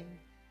Jesus' name.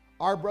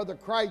 Our brother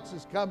Kreitz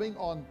is coming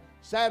on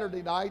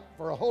Saturday night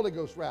for a Holy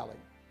Ghost rally.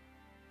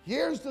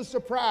 Here's the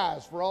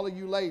surprise for all of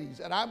you ladies,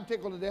 and I'm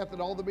tickled to death that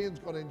all the men's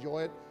going to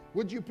enjoy it.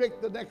 Would you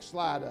pick the next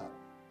slide up?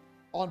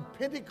 On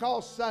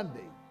Pentecost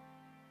Sunday,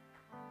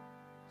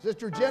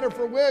 Sister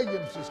Jennifer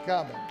Williams is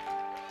coming.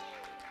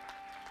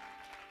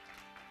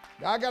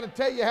 Now, I got to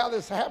tell you how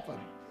this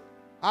happened.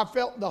 I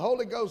felt in the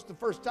Holy Ghost the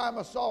first time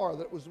I saw her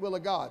that it was the will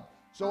of God.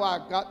 So I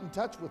got in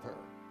touch with her.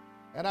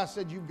 And I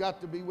said,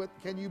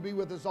 can you be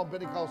with us on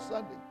Pentecost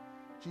Sunday?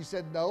 She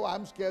said, no,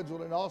 I'm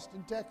scheduled in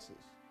Austin, Texas.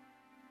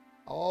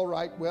 All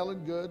right, well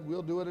and good.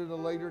 We'll do it at a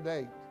later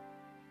date.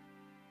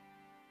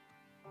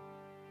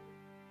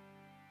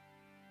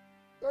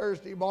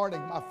 Thursday morning,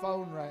 my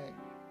phone rang.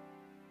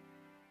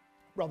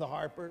 Brother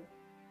Harper,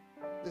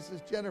 this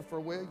is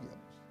Jennifer Williams.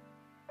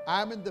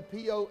 I'm in the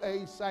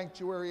POA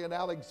sanctuary in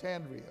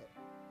Alexandria.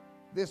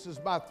 This is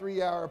my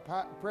 3-hour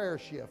prayer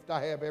shift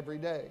I have every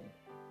day.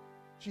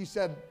 She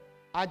said,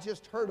 I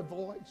just heard a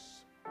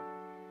voice,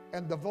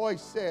 and the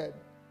voice said,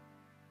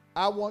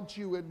 I want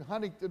you in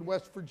Huntington,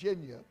 West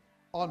Virginia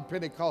on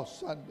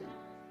Pentecost Sunday.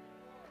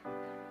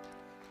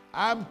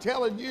 I'm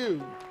telling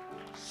you,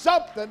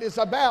 something is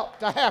about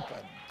to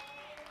happen.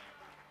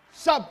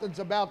 Something's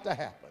about to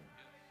happen.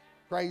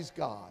 Praise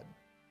God.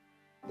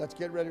 Let's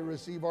get ready to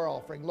receive our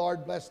offering.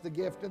 Lord, bless the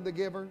gift and the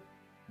giver.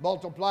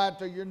 Multiply it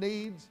to your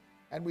needs.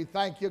 And we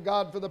thank you,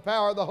 God, for the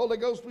power of the Holy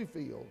Ghost we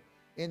feel.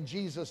 In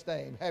Jesus'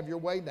 name, have your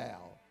way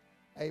now.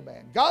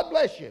 Amen. God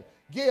bless you.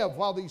 Give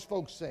while these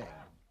folks sing.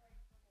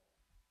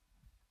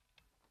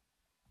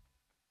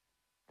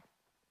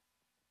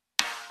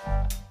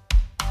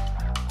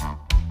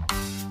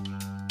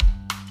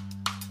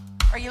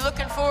 Are you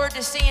looking forward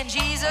to seeing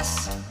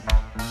Jesus?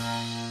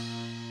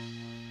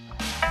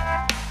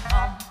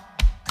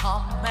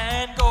 Come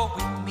and go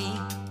with me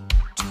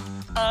to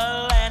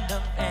a land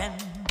of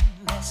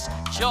endless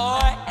joy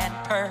and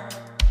perfect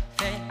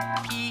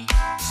peace,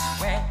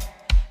 where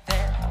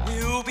there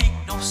will be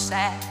no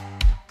sad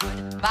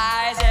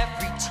goodbyes,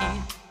 every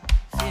tear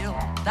filled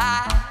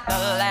thy the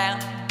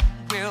land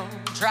will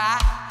dry.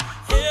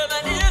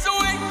 Heaven is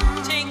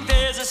waiting,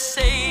 there's a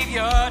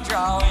Savior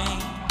drawing.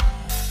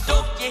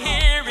 Don't you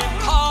hear him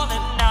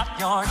calling out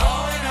your name?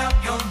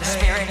 The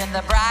Spirit and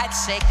the bride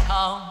say,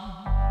 come.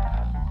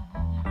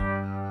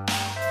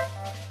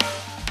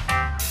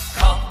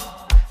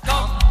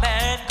 Come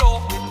and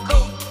go with me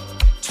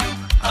to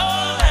a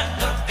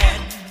land of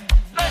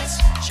endless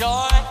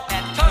joy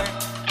and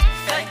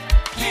perfect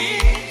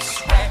peace,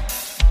 where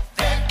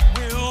there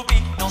will be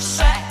no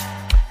sad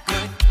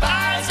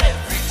goodbyes,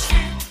 every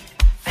tear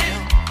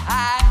filled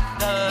high,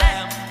 the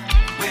lamb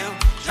will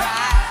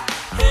dry.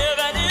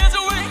 Heaven is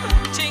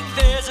waiting,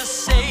 there's a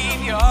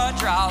Savior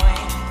drawing.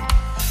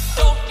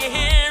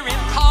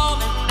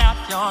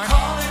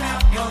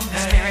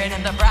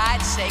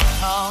 say,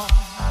 come.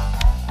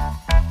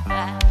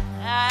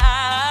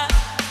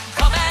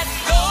 Come and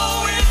go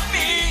with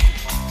me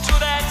to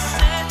that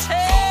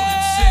city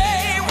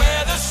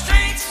where the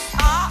streets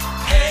are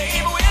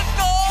paved with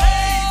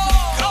gold.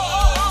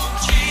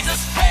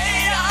 Jesus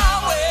paid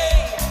our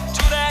way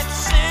to that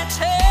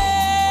city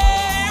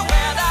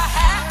where the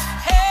half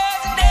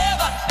has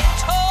never been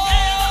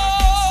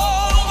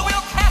told.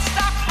 We'll cast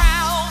our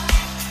crowns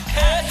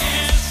at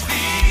His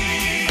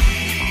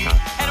feet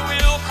and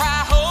we'll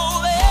cry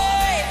holy.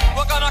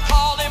 We're gonna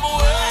call Him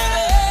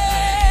worthy.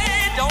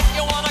 Don't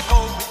you wanna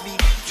go with me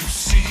to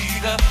see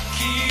the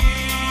King?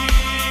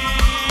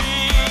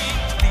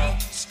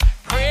 Please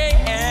pray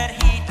and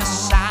heed the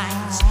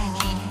signs.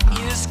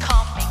 He is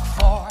coming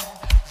for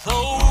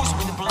those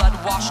with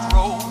blood-washed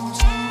robes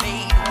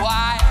made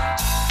white.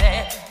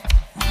 There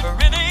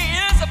really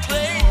is a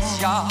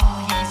place, y'all.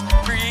 He's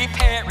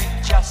preparing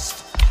just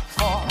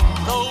for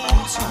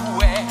those who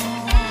wear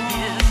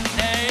His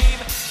name.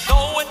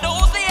 No one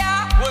knows the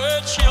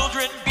hour,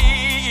 children,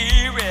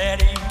 be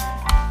ready.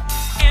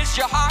 Is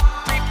your heart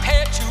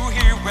prepared to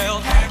hear well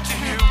done?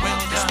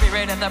 The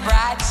Spirit and the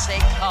bride say,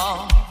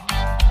 come.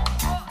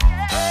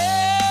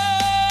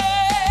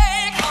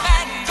 Hey, come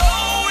and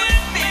go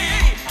with me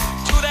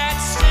to that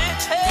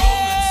city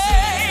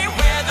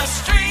where the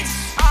streets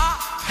are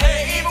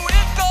paved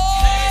with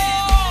gold.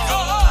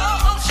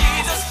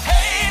 Jesus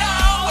paid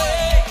our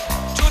way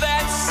to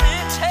that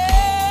city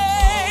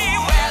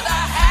where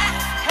the hat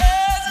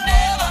has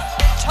never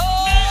been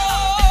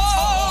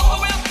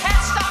told. We'll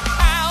cast our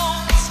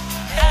crowns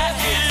at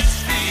His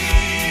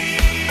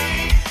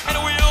feet and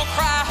we'll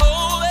cry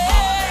holy.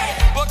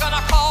 We're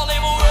gonna call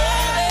Him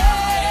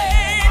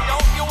worthy.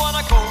 Don't you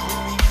wanna go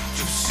with me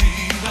to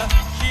see the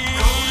King?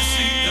 Go to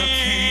see the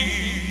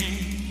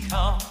King.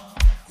 Come.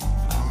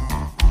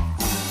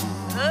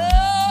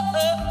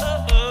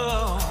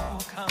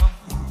 Come.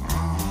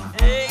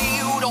 Hey,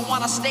 you don't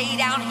wanna stay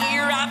down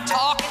here. I'm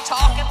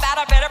talking about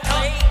a better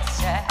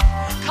place. Yeah.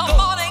 Come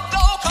on and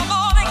go, come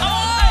on and go.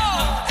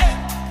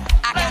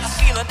 I got a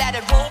feeling that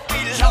it won't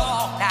be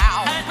long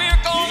now. And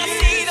we're gonna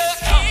see the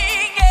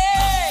King.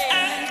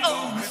 Yeah.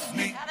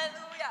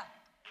 Hallelujah.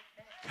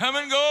 Come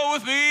and go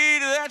with me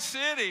to that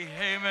city.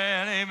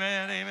 Amen,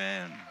 amen,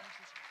 amen.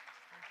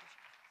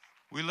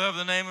 We love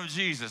the name of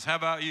Jesus. How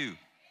about you?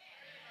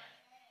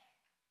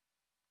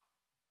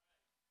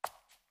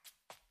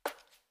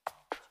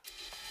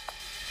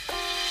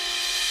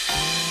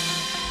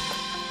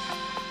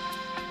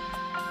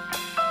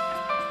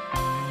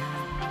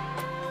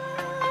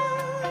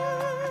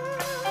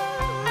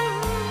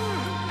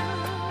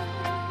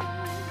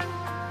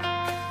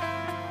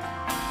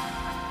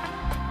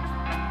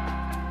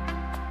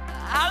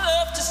 I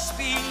love to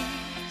speak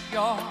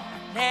your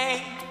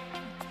name.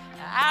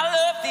 I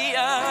love the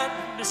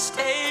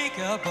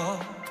unmistakable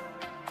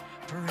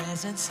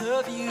presence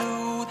of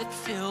you that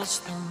fills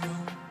the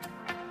room.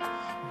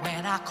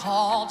 When I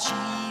call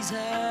Jesus,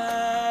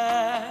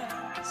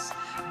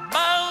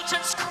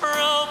 mountains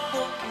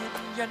crumble in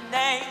your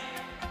name.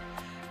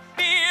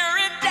 Fear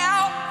and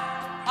doubt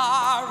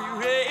are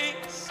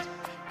erased.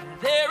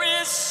 There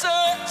is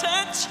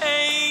certain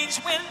change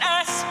when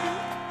I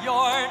speak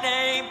your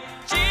name,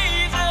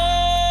 Jesus.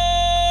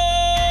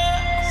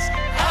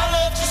 I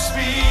love to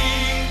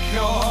speak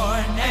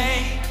your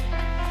name.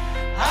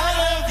 I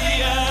love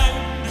the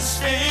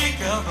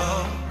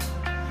unmistakable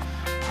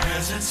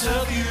presence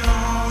of you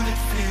that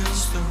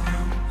fills the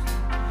room.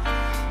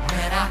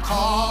 When I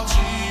call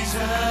Jesus,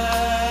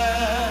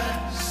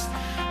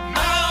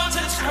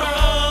 mountains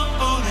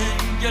crumble in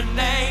your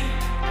name.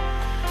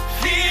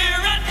 Fear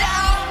and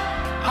doubt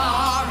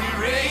are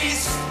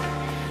erased.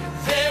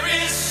 There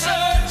is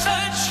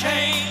certain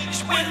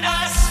change when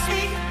I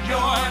speak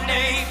your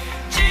name,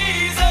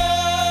 Jesus.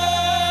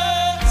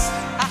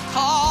 I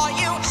call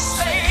you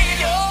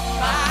Savior,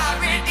 my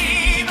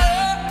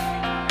Redeemer,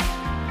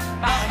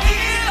 my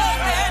healer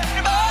and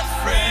my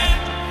friend.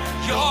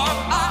 You're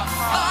my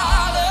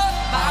Father,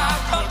 my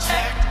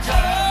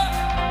protector.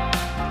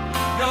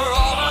 You're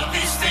all of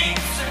these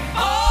things and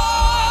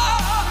more.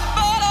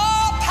 But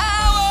all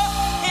power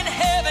in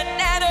heaven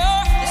and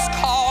earth is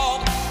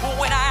called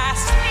when I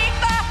speak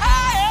the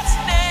highest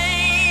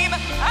name.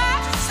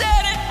 I've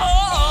said it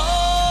all.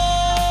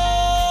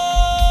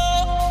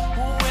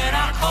 When I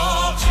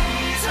call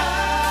Jesus,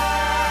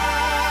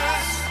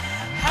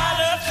 I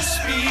love to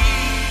speak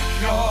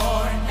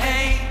your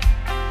name.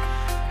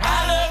 I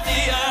love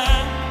the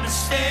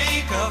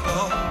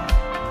unmistakable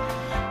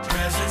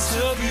presence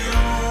of you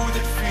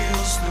that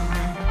fills the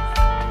room.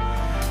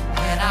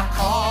 When I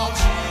call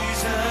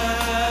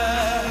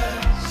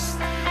Jesus,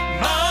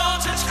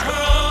 mountains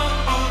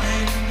crumble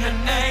in your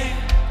name.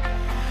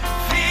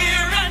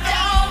 Fear and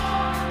doubt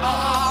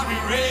are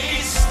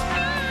erased.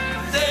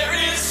 There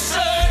is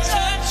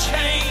certain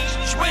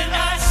change when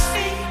I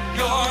speak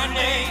your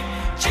name,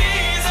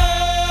 Jesus.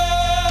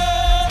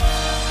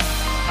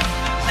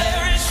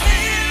 There is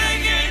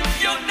healing in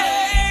your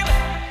name,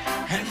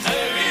 and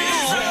there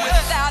is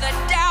without a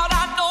doubt, I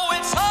know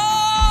it's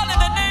all in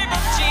the name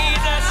of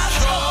Jesus.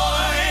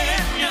 Joy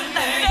in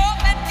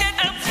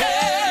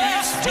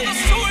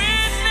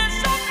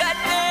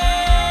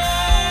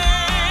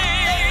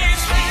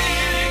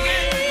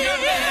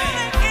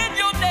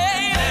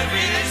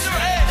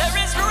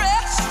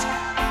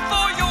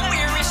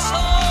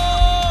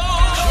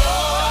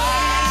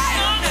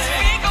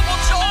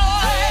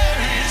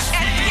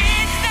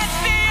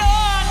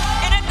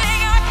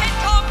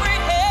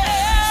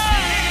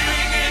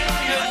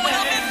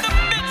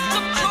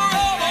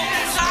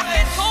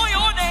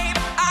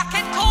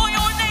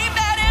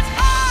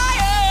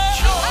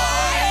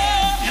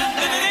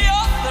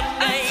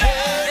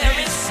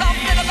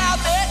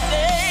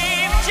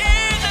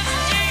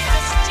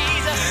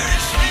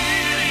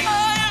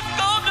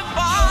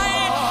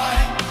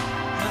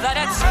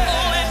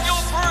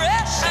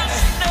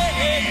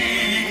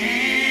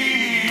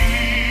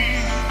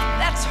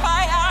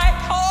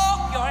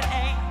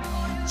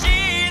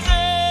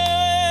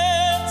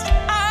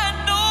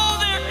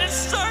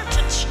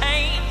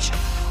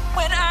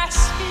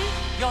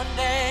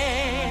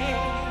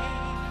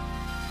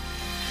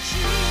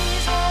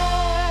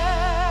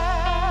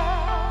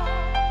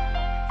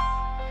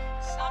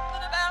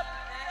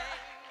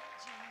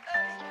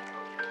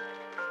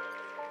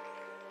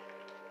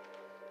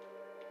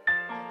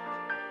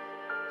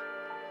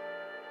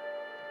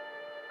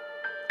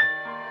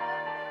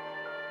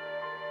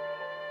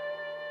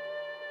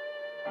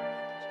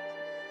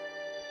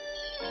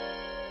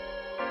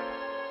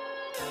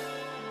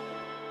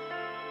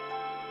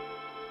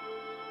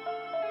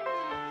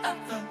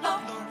The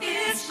Lord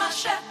is my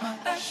shepherd,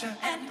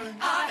 and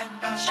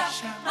I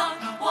shall not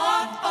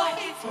want, for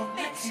He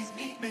makes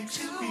me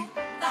to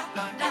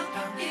lie down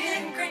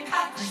in green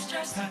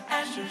pastures,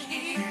 and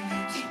He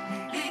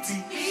leads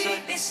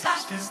me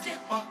beside still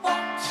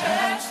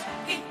waters.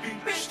 He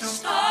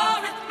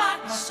restoreth my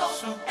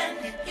soul, and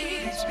He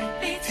leads me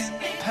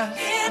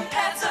in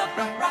paths of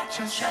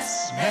righteousness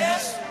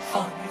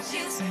for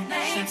His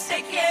name's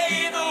sake.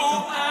 Yea,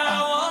 though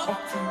I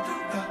walk through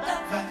the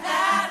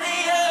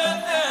valley of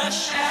the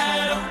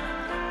shadow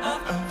of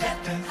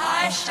death,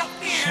 I shall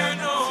fear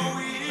no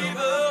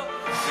evil.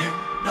 Fear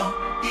no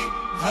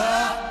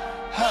evil.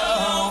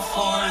 Oh,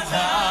 for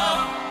Thou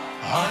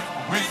art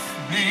with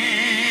me.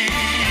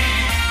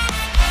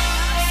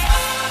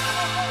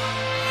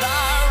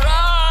 Thy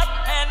rod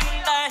and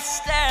thy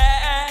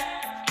staff,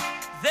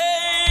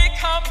 they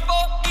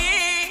comfort me.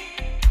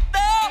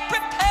 Thou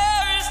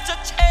preparest a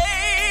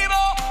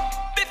table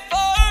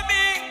before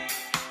me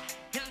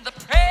in the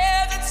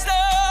presence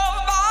of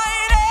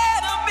mine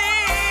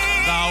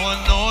enemies. Thou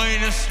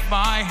anointest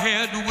my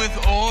head with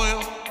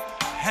oil,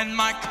 and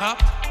my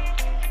cup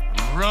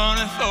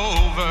runneth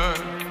over.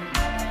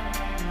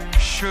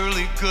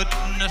 Surely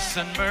goodness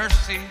and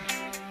mercy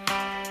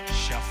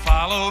shall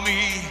follow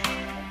me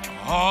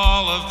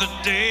all of the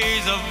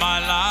days of my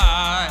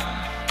life,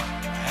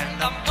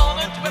 and I'm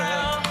gonna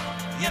dwell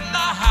in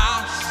the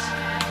house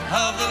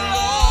of the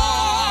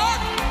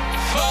Lord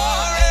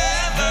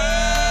forever.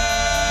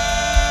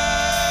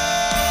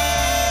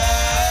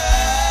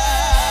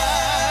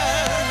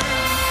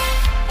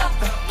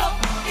 The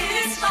Lord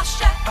is my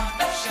shepherd,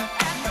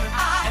 and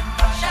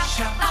I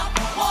shall not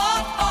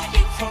want, for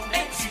He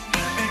makes me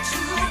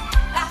to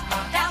lie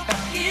down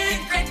in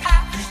green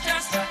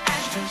pastures,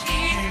 and He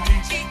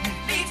leads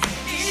me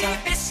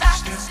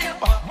beside the still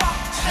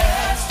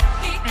waters.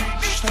 He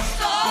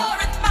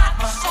restoreth my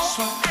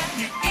soul, and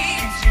He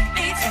leads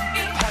me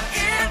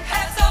in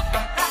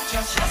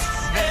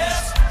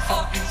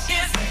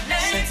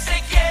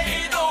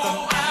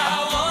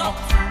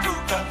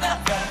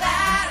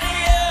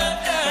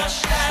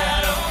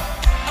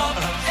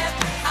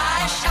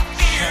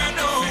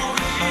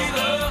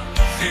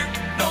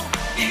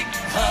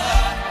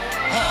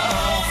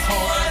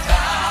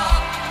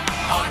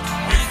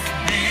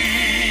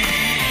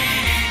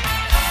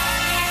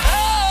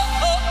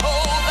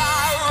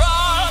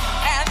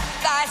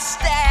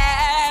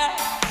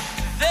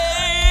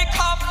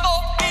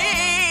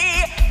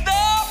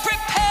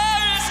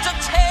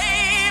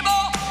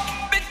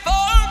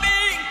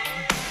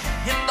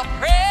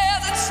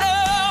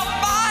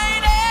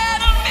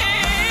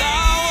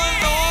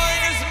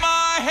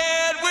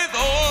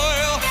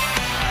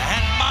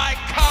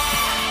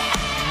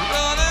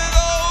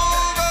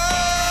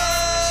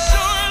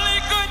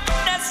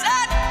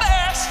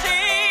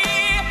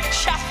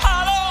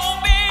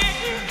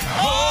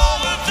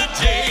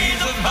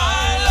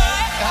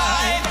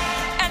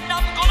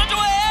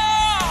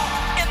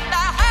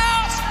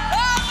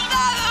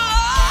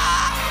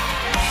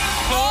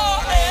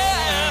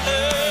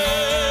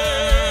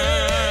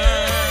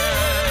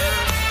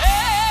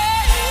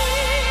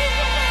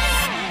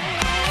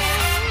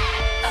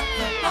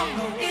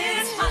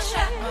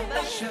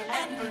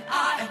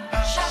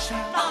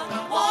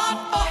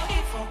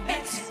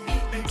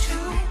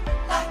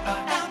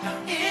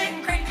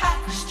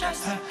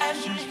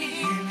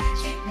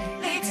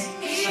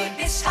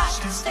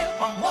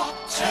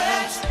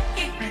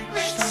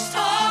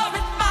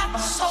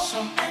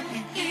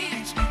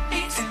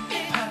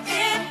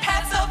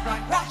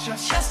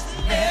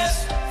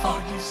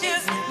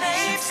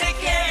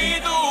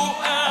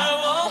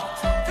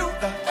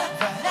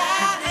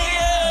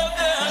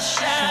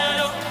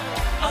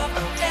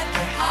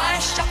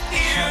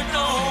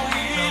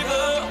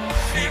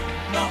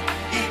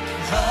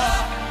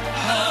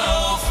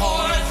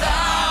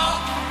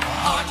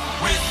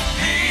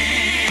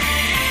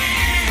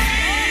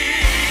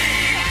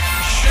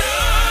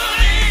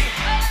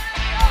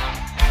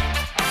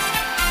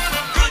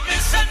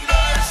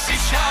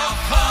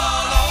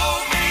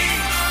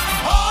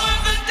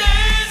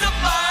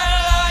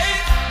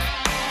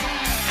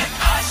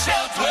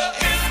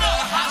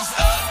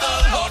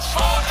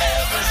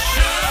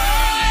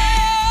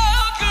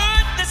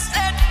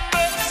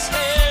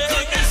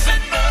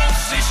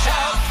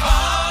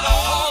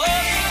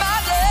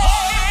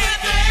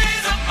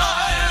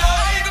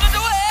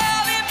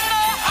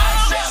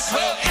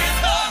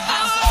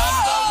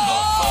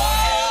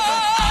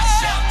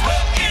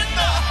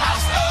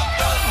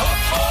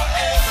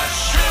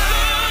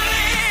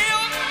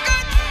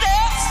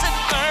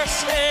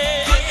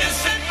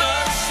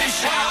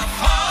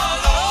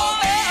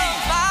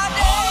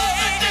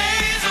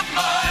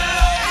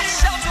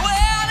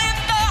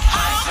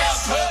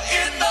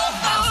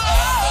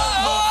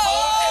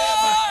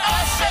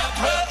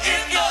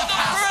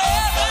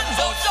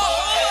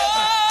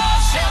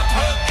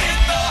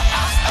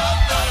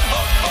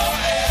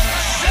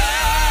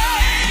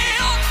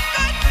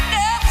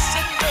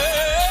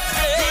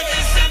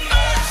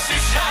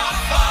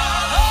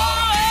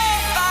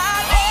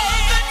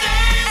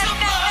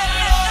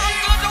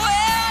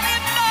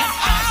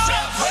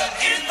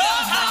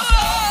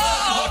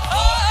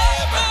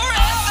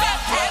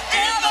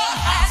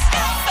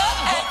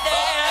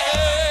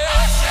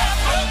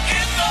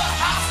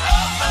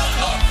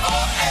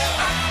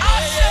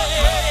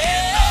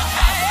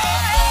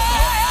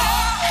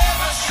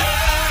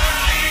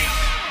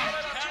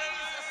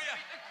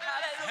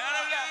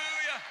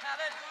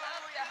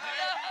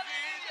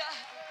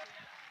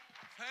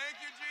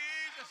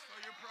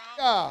for your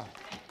promise.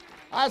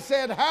 I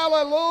said,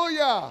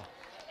 hallelujah.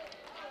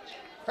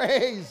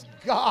 Praise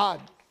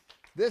God.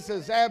 This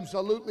is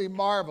absolutely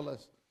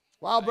marvelous.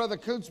 While Brother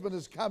Kuntzman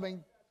is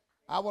coming,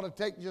 I want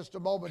to take just a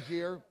moment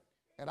here,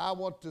 and I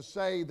want to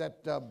say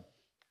that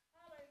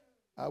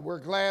we're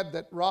glad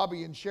that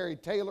Robbie and Sherry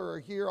Taylor are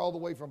here all the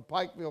way from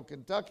Pikeville,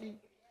 Kentucky.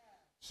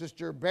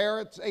 Sister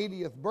Barrett's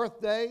 80th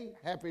birthday.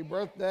 Happy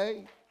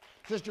birthday.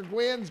 Sister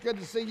Gwen's good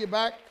to see you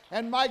back.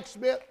 And Mike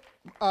Smith,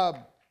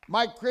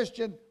 Mike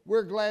Christian,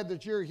 we're glad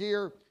that you're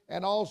here,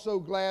 and also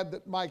glad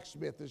that Mike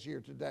Smith is here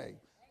today.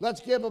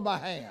 Let's give him a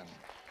hand.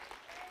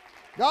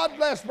 God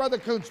bless Brother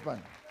Kuntzman.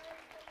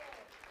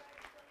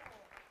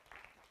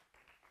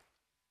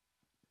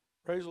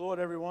 Praise the Lord,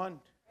 everyone.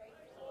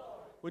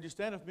 Would you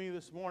stand with me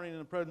this morning in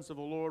the presence of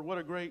the Lord? What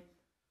a great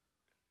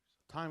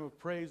time of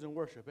praise and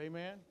worship.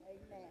 Amen?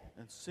 Amen.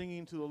 And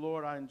singing to the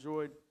Lord, I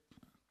enjoyed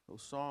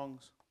those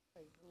songs.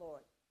 Praise the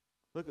Lord.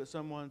 Look at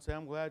someone and say,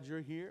 I'm glad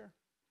you're here.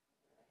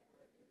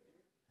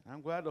 And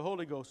I'm glad the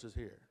Holy Ghost is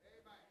here.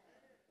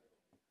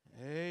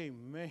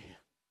 Amen.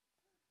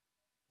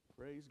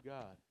 Praise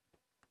God.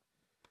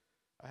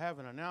 I have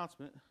an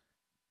announcement,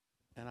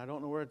 and I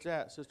don't know where it's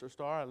at, Sister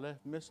Star. I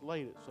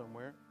mislaid it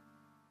somewhere.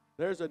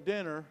 There's a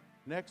dinner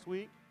next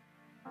week,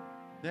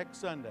 next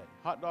Sunday,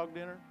 hot dog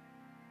dinner.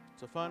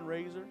 It's a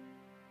fundraiser,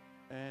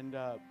 and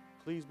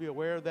please be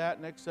aware of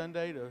that next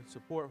Sunday to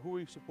support who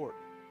we support.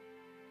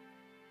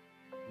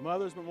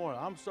 Mother's Memorial.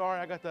 I'm sorry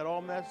I got that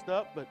all messed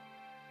up, but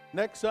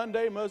next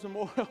Sunday, Mother's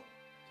Memorial,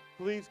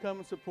 please come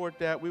and support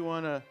that. We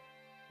want to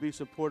be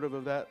supportive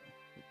of that.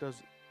 It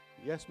does.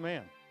 Yes,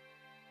 ma'am.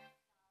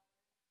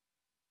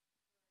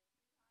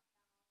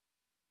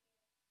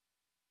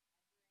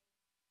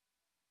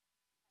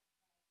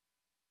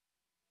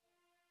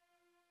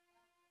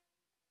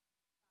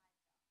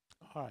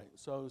 All right,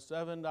 so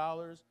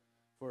 $7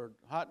 for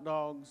hot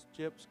dogs,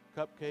 chips,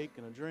 cupcake,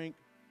 and a drink.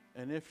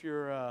 And if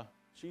you're,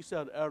 she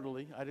said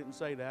elderly, I didn't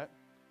say that.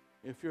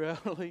 If you're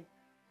elderly,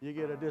 you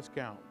get a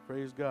discount.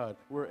 Praise God.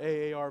 We're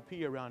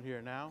AARP around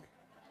here now.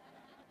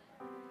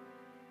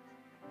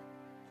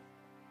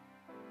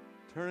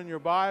 Turn in your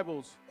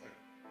Bibles.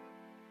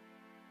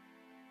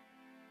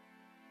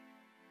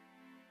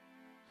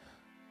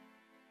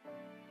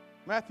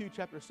 Matthew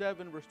chapter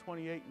 7, verse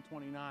 28 and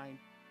 29.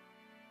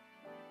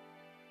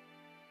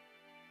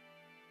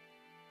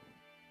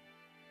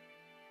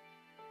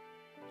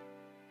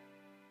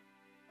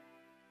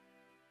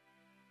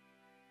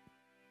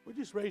 Would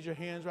you just raise your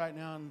hands right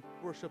now and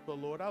worship the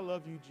Lord? I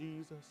love you,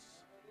 Jesus.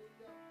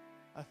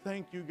 I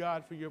thank you,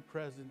 God, for your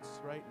presence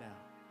right now.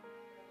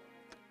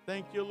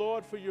 Thank you,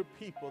 Lord, for your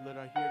people that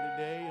are here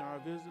today and our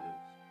visitors,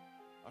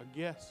 our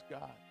guests,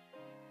 God.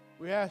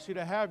 We ask you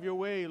to have your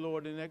way,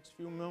 Lord, in the next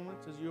few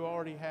moments as you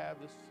already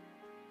have this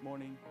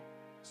morning.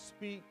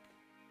 Speak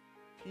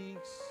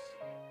peace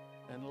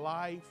and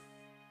life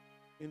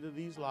into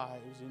these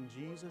lives in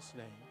Jesus'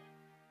 name.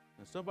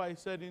 And somebody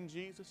said, in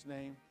Jesus'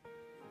 name.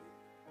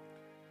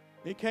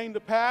 It came to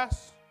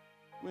pass,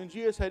 when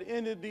Jesus had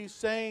ended these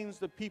sayings,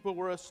 the people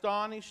were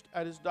astonished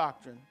at his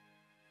doctrine,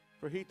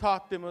 for he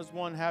taught them as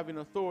one having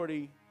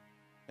authority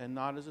and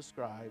not as the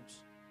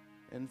scribes.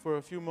 And for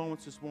a few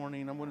moments this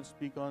morning, I'm going to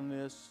speak on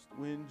this,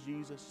 when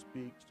Jesus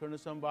speaks. Turn to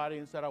somebody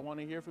and say, I want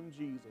to hear from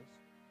Jesus.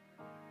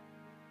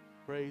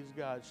 Praise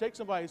God. Shake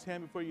somebody's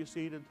hand before you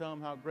see it and tell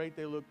them how great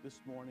they look this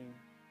morning.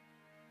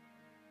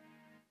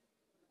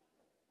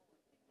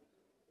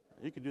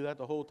 You could do that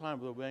the whole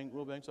time,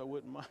 Will Banks, I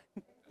wouldn't mind.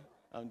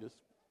 I'm just.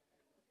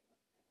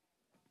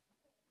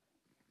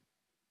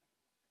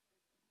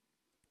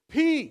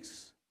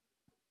 Peace,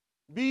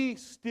 be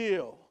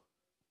still.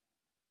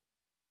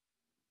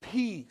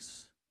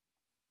 Peace,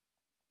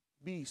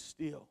 be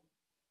still.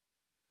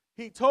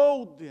 He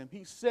told them,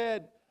 he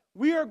said,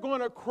 we are going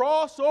to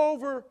cross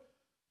over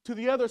to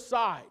the other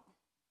side.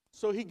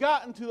 So he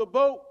got into the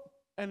boat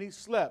and he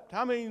slept.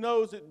 How many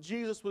knows that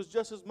Jesus was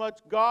just as much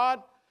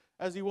God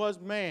as he was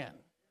man?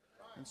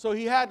 And so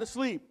he had to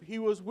sleep. He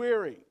was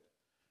weary.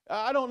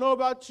 I don't know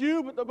about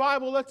you, but the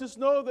Bible lets us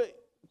know that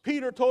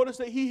Peter told us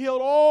that he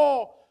healed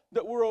all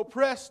that were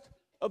oppressed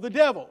of the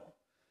devil,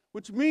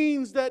 which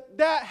means that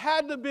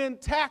had to have been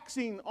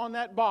taxing on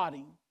that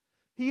body.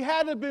 He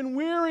had to have been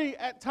weary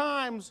at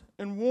times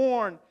and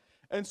worn,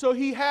 and so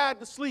he had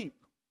to sleep.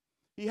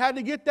 He had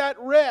to get that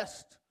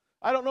rest.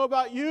 I don't know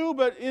about you,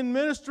 but in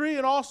ministry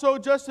and also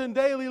just in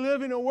daily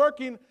living and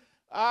working,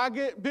 I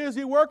get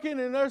busy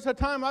working, and there's a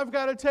time I've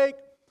got to take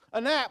a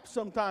nap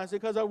sometimes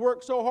because I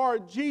work so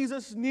hard.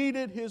 Jesus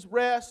needed his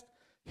rest.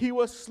 He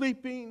was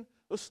sleeping.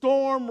 The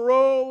storm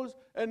rose,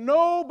 and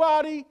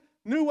nobody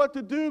knew what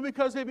to do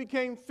because they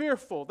became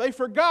fearful. They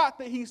forgot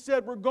that he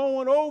said, we're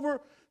going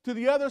over to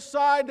the other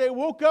side. They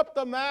woke up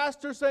the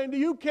master saying, do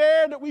you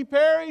care that we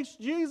perish,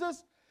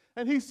 Jesus?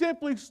 And he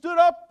simply stood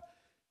up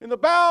in the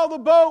bow of the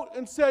boat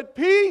and said,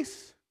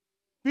 peace,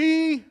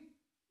 be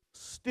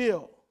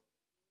still.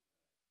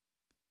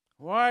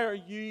 Why are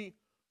ye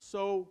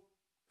so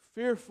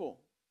fearful?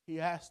 He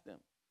asked them.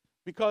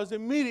 Because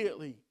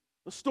immediately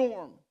the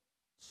storm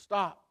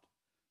stopped.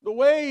 the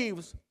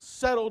waves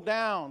settled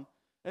down,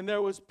 and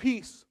there was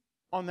peace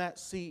on that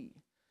sea.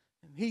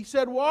 And he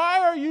said, "Why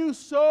are you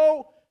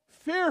so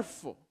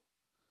fearful?"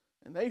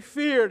 And they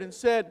feared and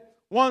said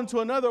one to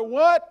another,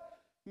 "What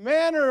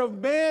manner of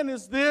man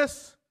is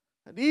this,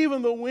 that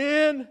even the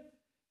wind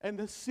and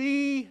the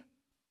sea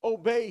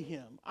obey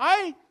him?"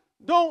 I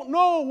don't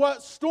know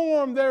what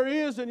storm there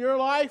is in your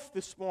life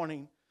this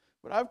morning,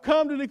 but I've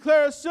come to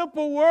declare a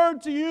simple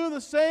word to you, the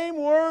same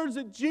words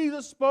that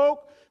Jesus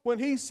spoke when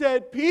he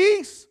said,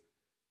 "Peace,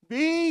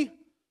 be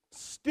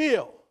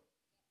still."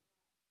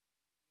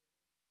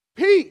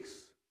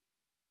 Peace,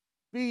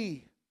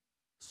 be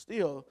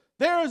still.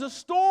 There is a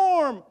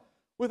storm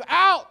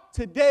without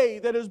today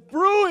that is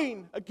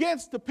brewing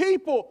against the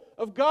people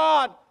of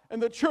God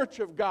and the church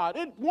of God.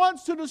 It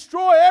wants to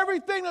destroy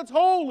everything that's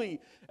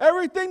holy,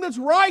 everything that's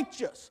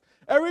righteous,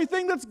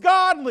 everything that's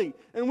godly.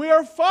 And we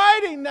are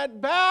fighting that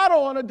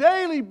battle on a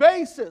daily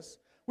basis.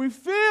 We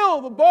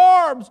feel the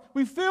barbs.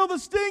 We feel the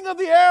sting of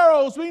the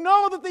arrows. We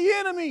know that the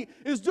enemy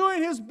is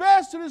doing his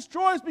best to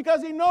destroy us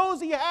because he knows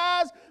he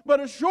has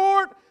but a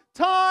short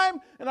time.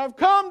 And I've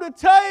come to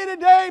tell you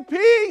today,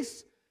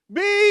 peace,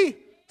 be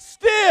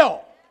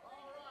still.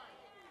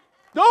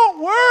 Don't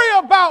worry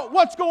about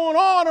what's going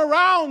on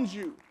around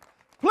you.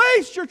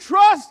 Place your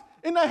trust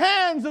in the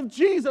hands of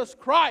Jesus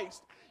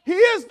Christ. He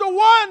is the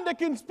one that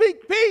can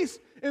speak peace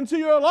into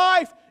your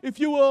life if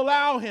you will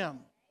allow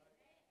him.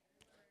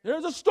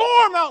 There's a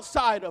storm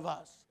outside of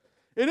us.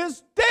 It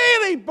is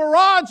daily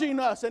barraging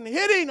us and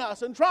hitting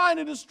us and trying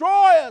to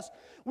destroy us.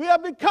 We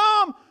have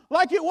become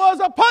like it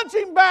was a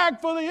punching bag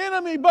for the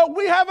enemy, but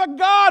we have a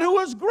God who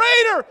is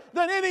greater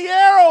than any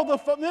arrow the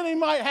enemy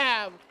might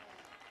have.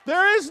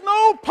 There is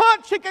no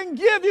punch he can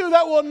give you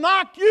that will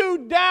knock you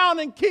down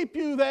and keep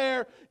you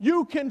there.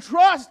 You can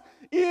trust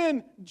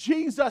in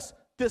Jesus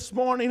this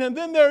morning. And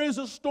then there is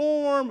a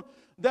storm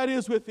that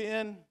is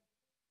within.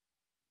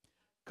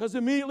 Because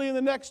immediately in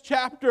the next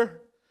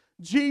chapter,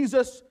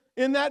 Jesus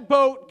in that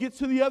boat gets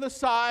to the other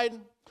side.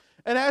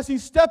 And as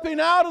he's stepping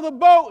out of the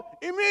boat,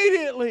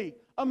 immediately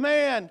a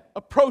man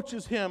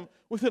approaches him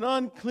with an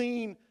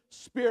unclean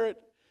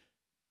spirit.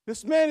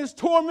 This man is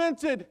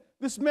tormented.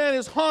 This man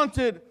is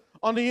haunted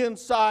on the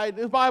inside.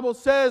 The Bible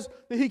says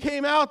that he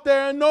came out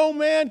there and no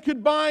man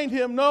could bind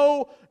him,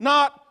 no,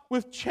 not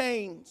with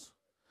chains.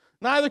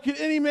 Neither could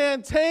any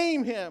man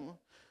tame him.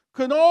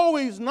 Could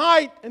always,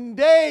 night and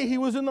day, he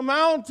was in the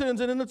mountains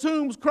and in the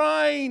tombs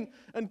crying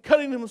and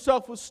cutting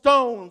himself with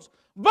stones.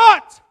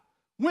 But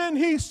when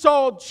he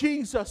saw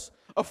Jesus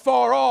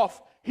afar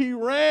off, he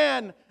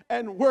ran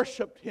and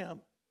worshiped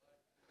him.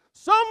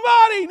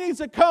 Somebody needs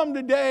to come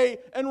today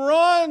and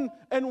run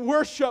and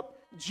worship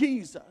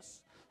Jesus.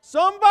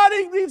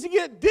 Somebody needs to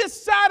get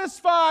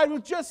dissatisfied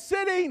with just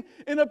sitting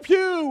in a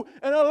pew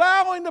and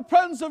allowing the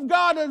presence of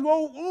God to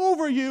go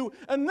over you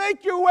and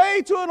make your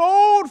way to an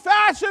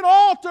old-fashioned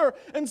altar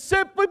and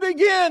simply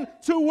begin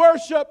to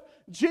worship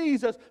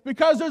Jesus,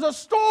 because there's a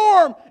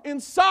storm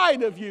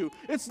inside of you.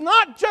 It's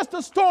not just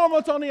a storm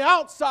that's on the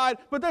outside,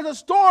 but there's a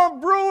storm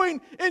brewing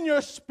in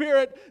your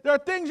spirit. There are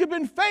things you've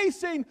been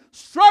facing,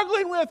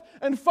 struggling with,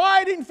 and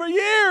fighting for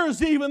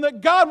years even,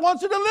 that God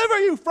wants to deliver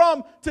you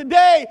from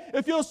today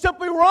if you'll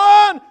simply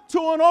run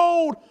to an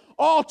old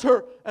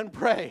altar and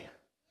pray.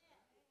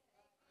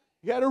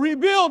 You got to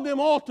rebuild them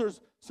altars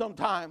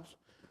sometimes.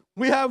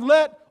 We have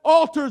let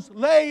altars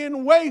lay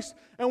in waste,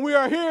 and we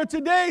are here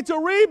today to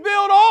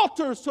rebuild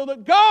altars so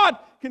that God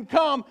can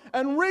come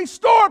and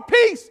restore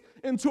peace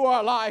into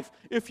our life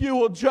if you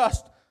will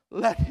just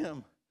let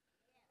him.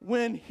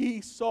 When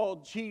he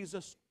saw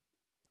Jesus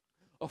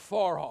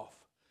afar off,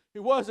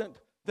 it wasn't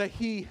that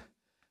he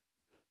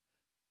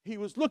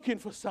was looking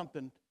for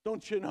something,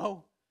 don't you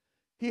know?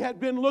 He had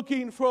been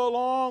looking for a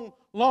long,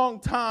 long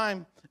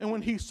time, and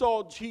when he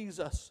saw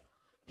Jesus,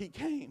 he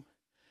came.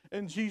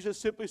 And Jesus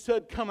simply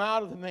said, "Come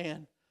out of the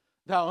man,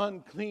 thou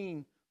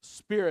unclean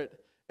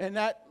spirit." And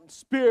that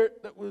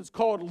spirit that was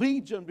called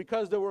Legion,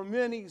 because there were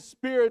many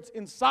spirits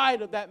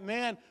inside of that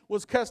man,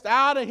 was cast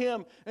out of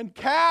him and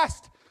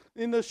cast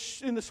in the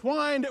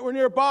swine that were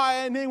nearby,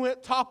 and they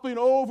went toppling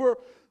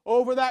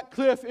over that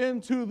cliff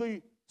into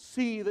the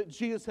sea that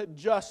Jesus had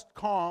just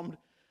calmed.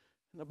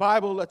 And the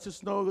Bible lets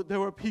us know that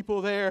there were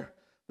people there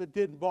that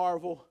did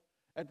marvel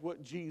at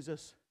what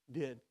Jesus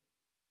did.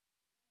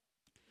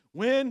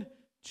 When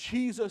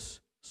Jesus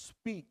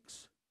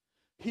speaks,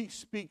 he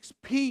speaks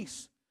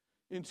peace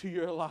into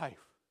your life.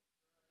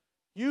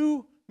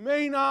 You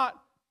may not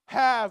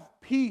have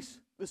peace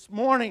this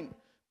morning,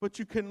 but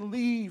you can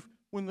leave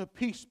when the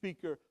peace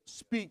speaker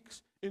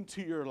speaks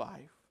into your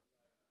life.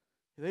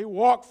 They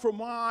walked for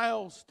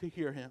miles to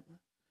hear him,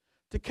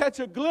 to catch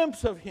a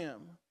glimpse of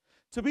him,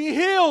 to be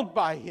healed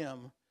by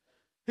him.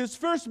 His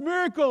first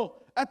miracle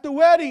at the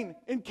wedding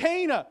in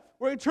Cana,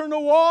 where he turned the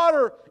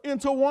water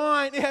into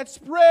wine, it had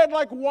spread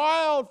like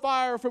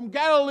wildfire from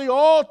Galilee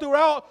all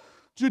throughout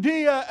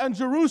Judea and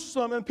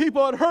Jerusalem, and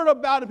people had heard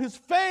about him. His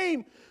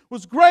fame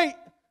was great.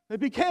 They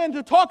began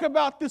to talk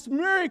about this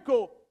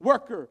miracle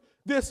worker,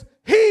 this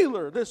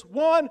healer, this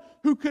one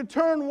who could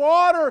turn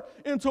water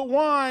into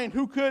wine,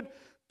 who could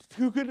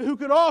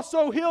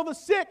also heal the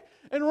sick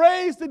and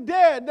raise the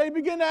dead. They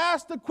begin to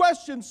ask the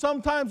question,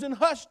 sometimes in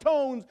hushed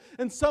tones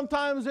and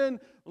sometimes in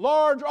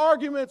large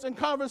arguments and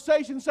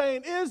conversations,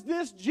 saying, is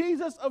this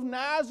Jesus of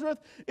Nazareth?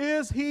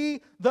 Is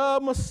he the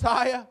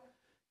Messiah?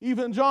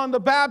 Even John the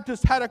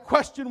Baptist had a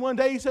question one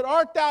day. He said,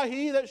 art thou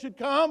he that should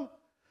come,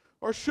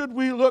 or should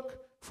we look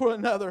for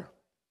another?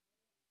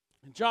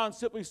 And John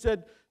simply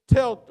said,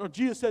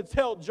 Jesus said,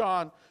 tell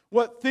John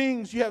what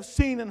things you have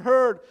seen and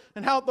heard,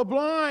 and how the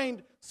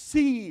blind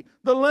see,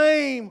 the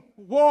lame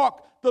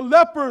walk, the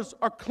lepers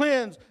are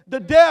cleansed, the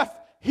deaf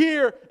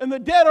hear, and the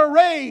dead are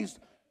raised.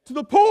 To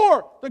the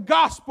poor, the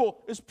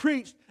gospel is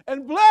preached.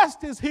 And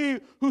blessed is he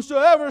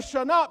whosoever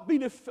shall not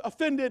be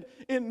offended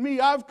in me.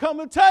 I've come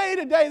to tell you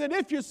today that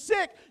if you're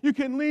sick, you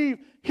can leave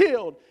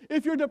healed.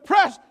 If you're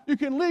depressed, you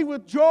can leave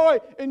with joy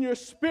in your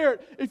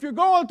spirit. If you're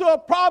going through a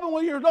problem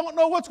where you don't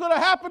know what's going to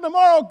happen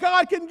tomorrow,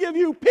 God can give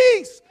you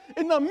peace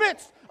in the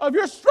midst of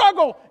your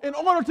struggle in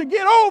order to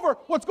get over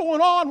what's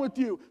going on with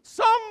you.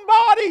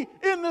 Somebody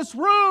in this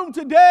room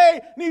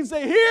today needs to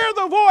hear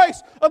the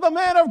voice of the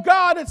man of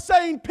God that's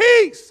saying,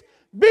 peace,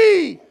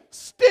 be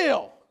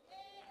still.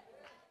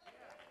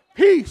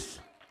 Peace,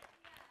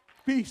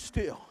 be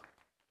still.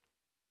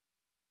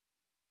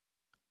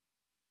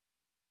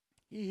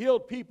 He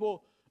healed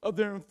people of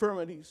their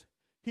infirmities.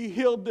 He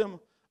healed them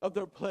of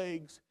their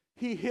plagues.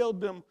 He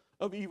healed them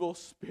of evil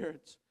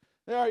spirits.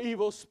 There are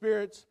evil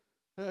spirits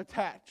that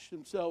attach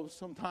themselves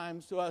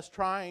sometimes to us,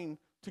 trying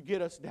to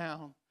get us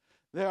down.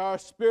 There are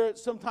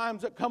spirits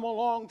sometimes that come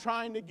along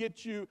trying to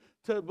get you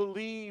to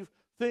believe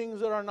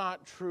things that are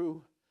not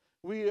true.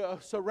 We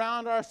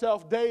surround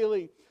ourselves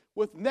daily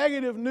with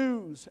negative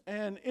news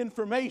and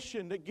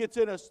information that gets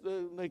in us.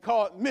 They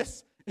call it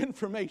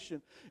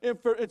misinformation.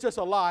 It's just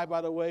a lie,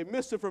 by the way.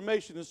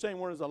 Misinformation is the same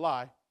word as a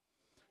lie.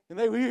 And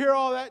we hear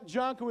all that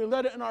junk and we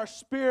let it in our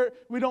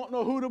spirit. We don't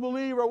know who to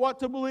believe or what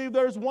to believe.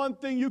 There's one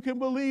thing you can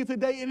believe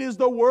today. It is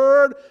the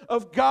Word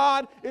of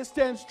God. It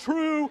stands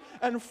true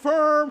and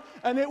firm,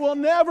 and it will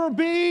never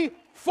be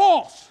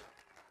false.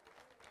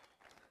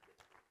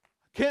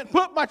 Can't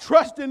put my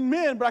trust in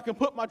men, but I can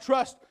put my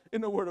trust in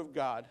the Word of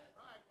God.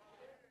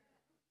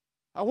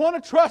 I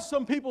want to trust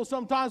some people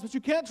sometimes, but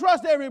you can't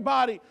trust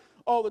everybody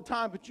all the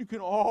time, but you can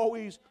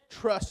always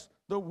trust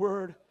the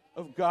Word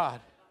of God.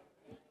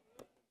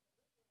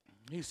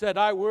 He said,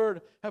 thy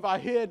word have I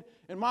hid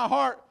in my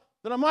heart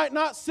that I might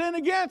not sin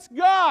against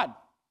God.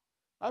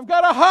 I've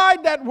got to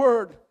hide that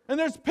word. And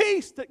there's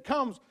peace that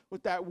comes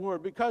with that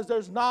word because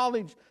there's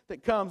knowledge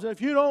that comes. And if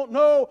you don't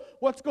know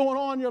what's going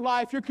on in your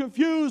life, you're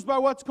confused by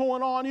what's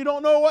going on, you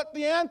don't know what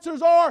the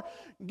answers are,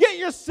 get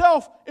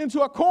yourself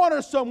into a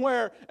corner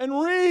somewhere and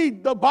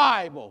read the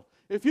Bible.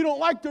 If you don't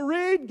like to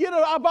read, get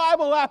a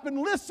Bible app and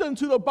listen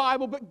to the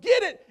Bible, but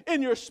get it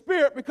in your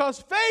spirit because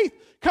faith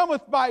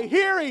cometh by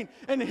hearing,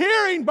 and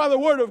hearing by the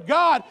Word of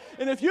God.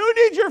 And if you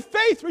need your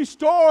faith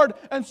restored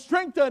and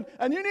strengthened,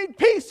 and you need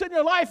peace in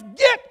your life,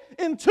 get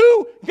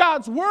into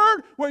God's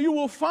Word where you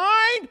will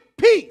find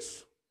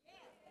peace.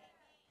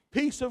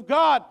 Peace of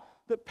God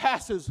that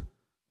passes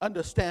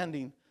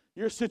understanding.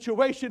 Your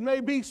situation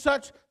may be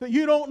such that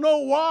you don't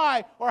know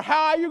why or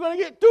how you're going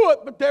to get through it,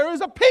 but there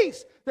is a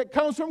peace that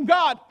comes from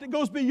God that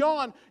goes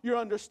beyond your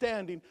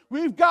understanding.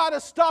 We've got to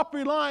stop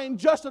relying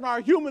just on our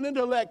human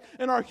intellect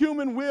and our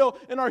human will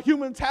and our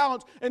human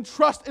talents and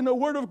trust in the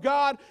Word of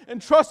God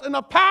and trust in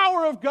the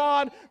power of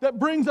God that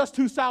brings us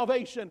to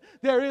salvation.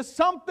 There is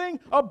something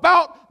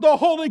about the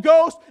Holy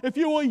Ghost. If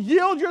you will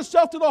yield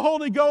yourself to the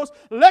Holy Ghost,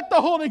 let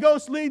the Holy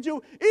Ghost lead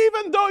you.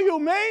 Even though you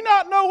may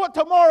not know what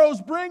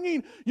tomorrow's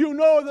bringing, you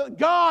know that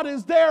God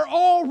is there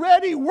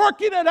already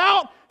working it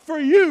out for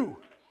you.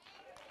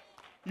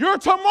 Your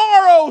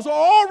tomorrows are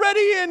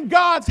already in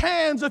God's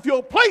hands if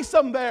you'll place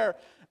them there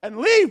and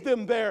leave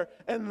them there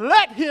and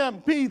let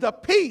Him be the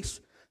peace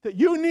that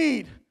you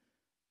need,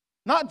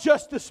 not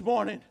just this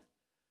morning,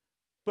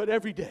 but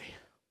every day.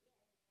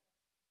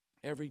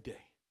 Every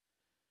day.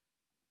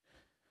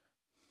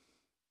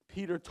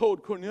 Peter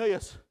told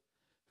Cornelius,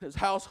 his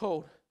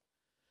household,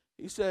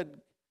 he said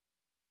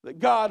that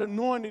God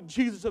anointed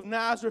Jesus of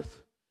Nazareth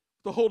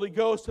with the Holy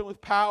Ghost and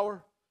with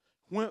power,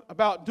 went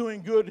about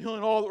doing good,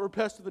 healing all that were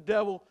oppressed of the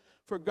devil,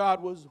 for God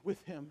was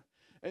with him.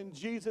 And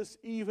Jesus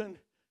even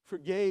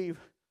forgave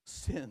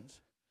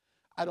sins.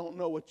 I don't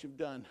know what you've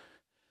done.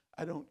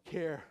 I don't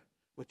care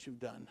what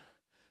you've done.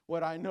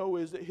 What I know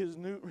is that His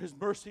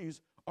mercies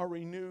are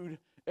renewed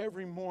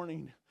every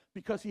morning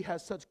because He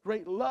has such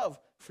great love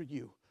for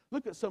you.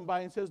 Look at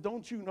somebody and says,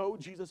 don't you know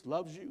Jesus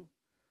loves you?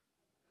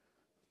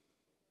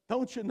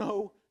 Don't you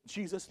know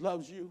Jesus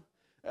loves you?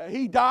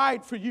 He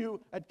died for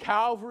you at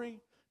Calvary,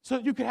 so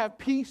that you can have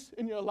peace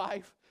in your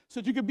life, so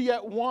that you can be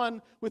at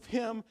one with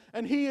Him.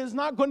 And He is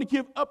not going to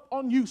give up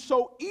on you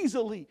so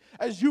easily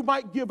as you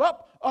might give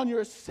up on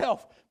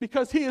yourself,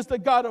 because He is the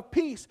God of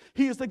peace.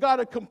 He is the God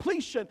of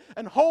completion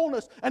and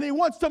wholeness, and He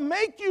wants to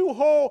make you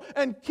whole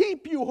and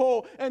keep you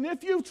whole. And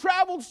if you've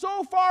traveled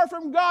so far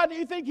from God that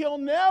you think He'll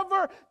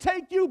never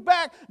take you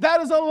back,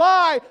 that is a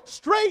lie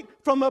straight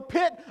from the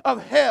pit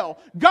of hell.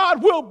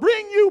 God will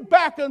bring you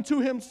back unto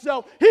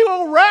Himself. He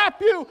will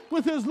wrap you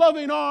with His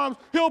loving arms.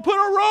 He'll put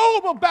a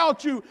robe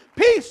about you,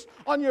 peace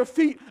on your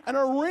feet, and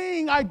a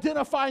ring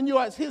identifying you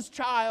as His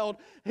child,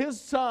 His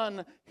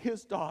son,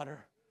 His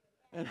daughter,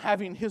 and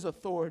having His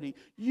authority.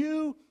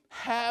 You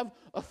have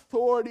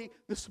authority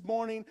this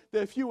morning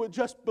that if you would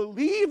just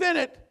believe in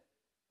it,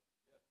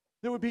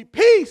 there would be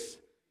peace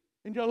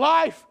in your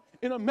life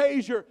in a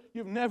measure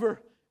you've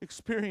never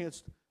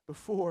experienced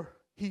before.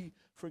 He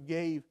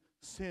forgave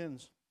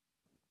sins.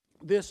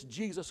 This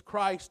Jesus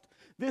Christ,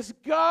 this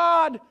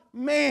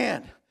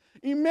God-man,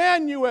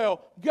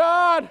 Emmanuel,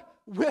 God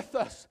with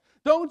us.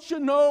 Don't you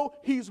know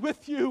He's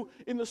with you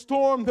in the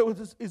storm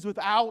that is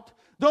without?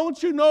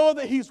 Don't you know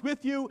that He's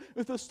with you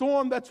with the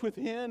storm that's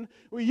within?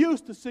 We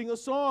used to sing a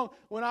song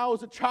when I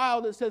was a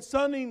child that said,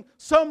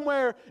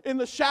 somewhere in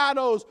the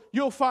shadows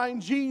you'll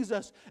find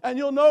Jesus, and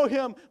you'll know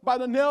Him by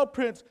the nail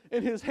prints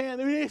in His hand.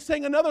 And we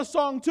sang another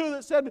song too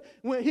that said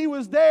when He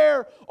was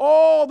there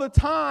all the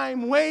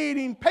time,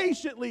 waiting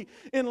patiently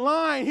in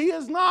line. He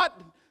is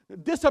not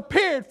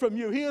disappeared from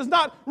you. He is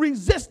not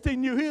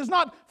resisting you. He is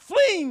not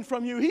fleeing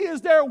from you. He is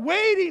there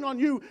waiting on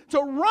you to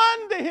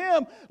run to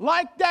Him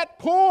like that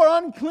poor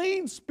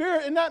unclean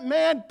spirit. And that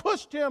man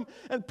pushed him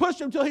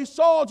till he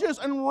saw Jesus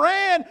and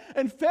ran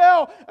and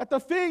fell at the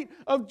feet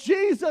of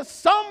Jesus.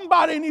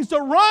 Somebody needs to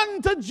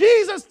run to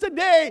Jesus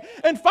today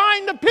and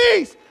find the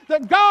peace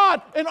that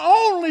God and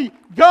only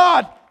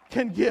God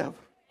can give.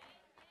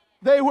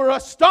 They were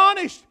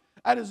astonished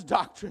at His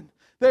doctrine.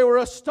 They were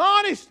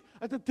astonished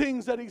at the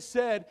things that He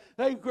said.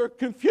 They were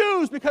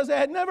confused because they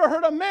had never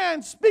heard a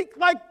man speak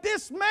like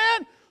this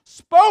man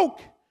spoke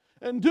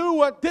and do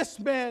what this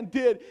man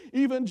did.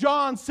 Even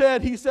John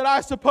said, he said, I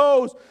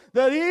suppose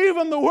that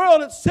even the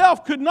world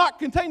itself could not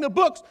contain the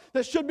books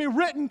that should be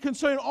written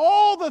concerning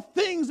all the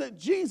things that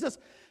Jesus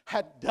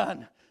had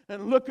done.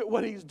 And look at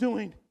what He's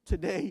doing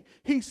today.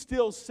 He's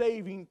still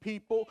saving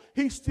people.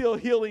 He's still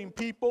healing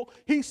people.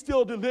 He's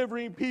still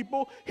delivering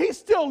people. He's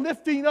still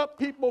lifting up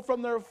people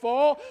from their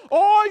fall.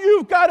 All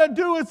you've got to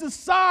do is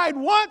decide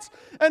once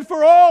and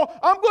for all,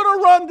 I'm going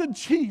to run to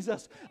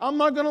Jesus. I'm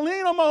not going to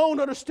lean on my own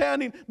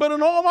understanding, but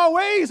in all my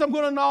ways I'm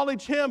going to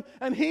acknowledge Him,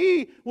 and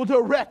He will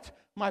direct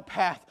my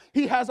path.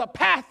 He has a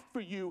path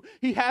for you.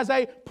 He has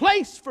a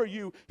place for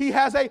you. He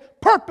has a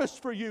purpose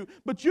for you.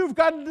 But you've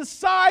got to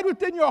decide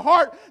within your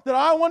heart that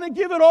I want to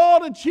give it all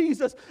to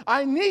Jesus.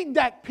 I need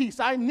that peace.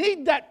 I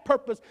need that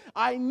purpose.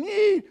 I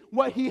need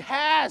what He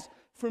has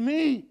for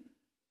me.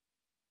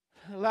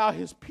 Allow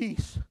His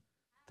peace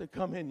to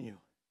come in you.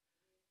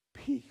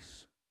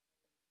 Peace.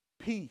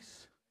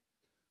 Peace.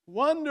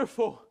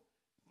 Wonderful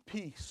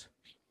peace.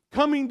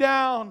 Coming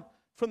down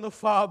from the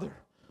Father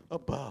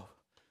above.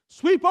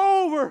 Sweep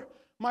over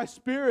my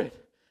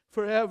spirit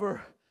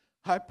forever,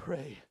 I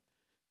pray,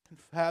 in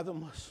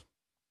fathomless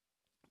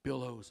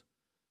billows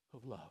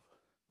of love.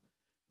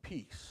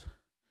 Peace.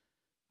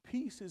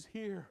 Peace is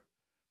here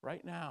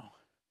right now.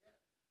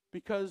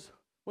 Because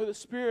where the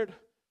Spirit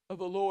of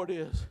the Lord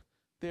is,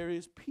 there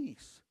is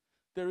peace.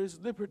 There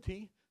is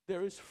liberty.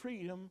 There is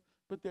freedom,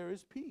 but there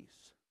is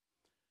peace.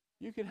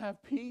 You can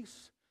have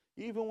peace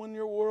even when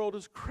your world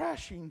is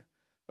crashing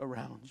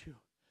around you.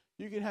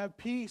 You can have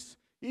peace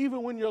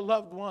even when your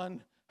loved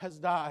one has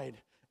died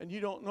and you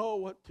don't know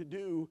what to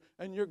do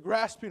and you're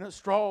grasping at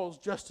straws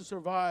just to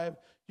survive.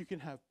 You can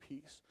have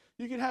peace.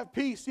 You can have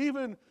peace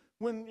even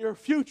when your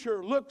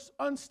future looks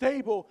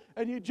unstable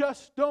and you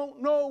just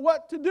don't know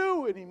what to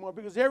do anymore,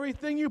 because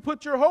everything you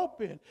put your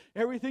hope in,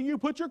 everything you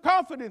put your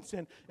confidence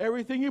in,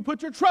 everything you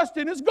put your trust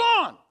in is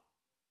gone.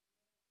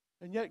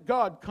 And yet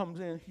God comes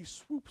in, He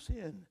swoops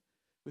in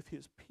with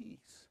His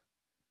peace.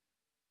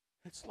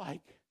 It's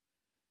like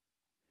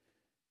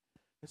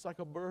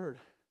a bird.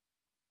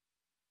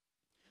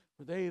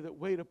 For they that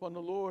wait upon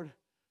the Lord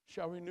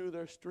shall renew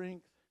their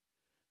strength.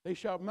 They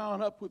shall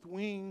mount up with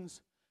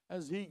wings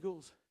as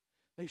eagles.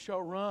 They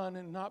shall run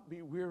and not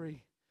be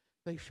weary.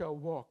 They shall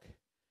walk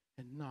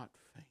and not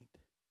faint.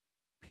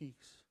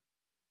 Peace.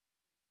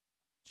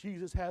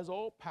 Jesus has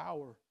all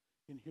power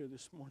in here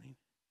this morning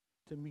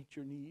to meet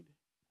your need.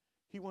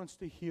 He wants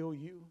to heal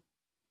you.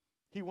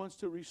 He wants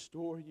to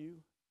restore you.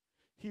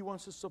 He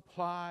wants to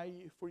supply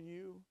for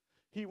you.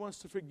 He wants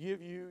to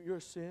forgive you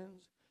your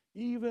sins.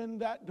 Even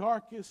that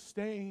darkest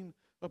stain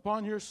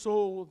upon your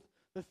soul,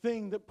 the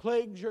thing that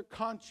plagues your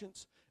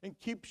conscience and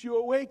keeps you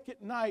awake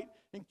at night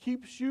and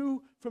keeps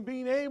you from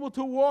being able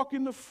to walk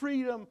in the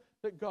freedom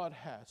that God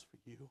has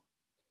for you.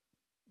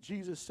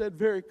 Jesus said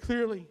very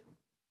clearly,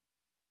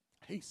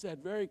 He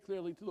said very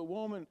clearly to the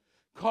woman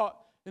caught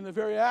in the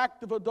very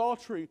act of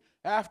adultery,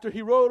 after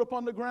He wrote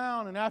upon the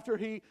ground and after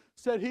He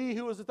said, he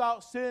who is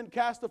without sin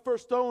cast the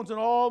first stones, and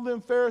all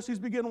them Pharisees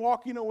began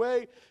walking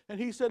away. And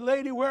He said,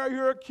 lady, where are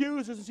your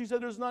accusers? And she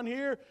said, there's none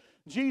here.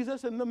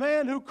 Jesus, and the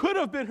man who could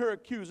have been her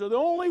accuser, the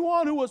only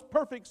one who was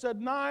perfect,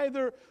 said,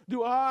 "Neither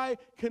do I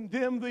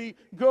condemn thee.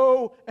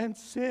 Go and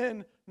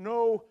sin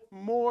no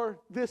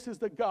more." This is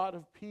the God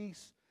of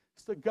peace.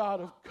 It's the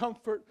God of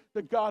comfort,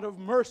 the God of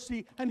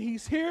mercy. And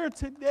He's here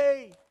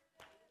today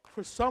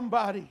for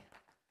somebody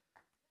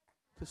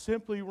to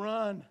simply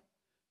run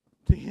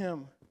to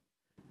Him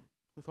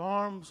with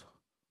arms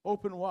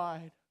open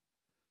wide.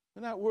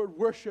 And that word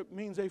worship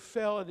means they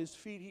fell at His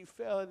feet. He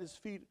fell at His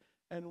feet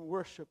and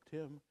worshiped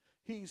Him.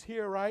 He's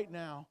here right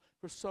now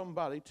for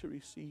somebody to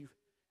receive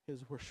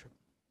His worship.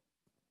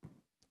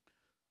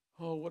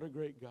 Oh, what a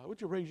great God.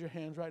 Would you raise your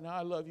hands right now?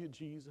 I love you,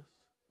 Jesus.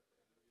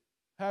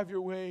 Have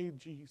your way,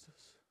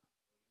 Jesus.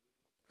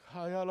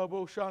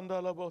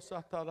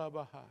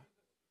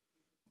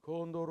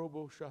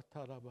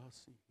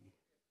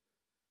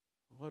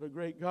 What a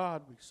great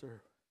God we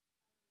serve.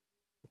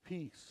 The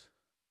peace.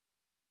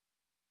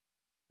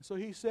 So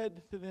He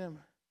said to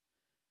them,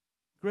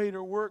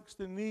 "Greater works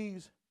than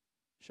these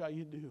shall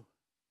you do."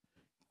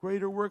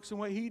 Greater works than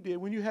what He did.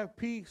 When you have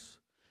peace,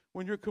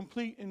 when you're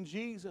complete in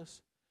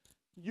Jesus,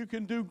 you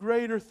can do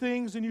greater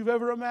things than you've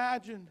ever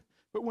imagined.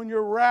 But when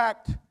you're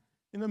racked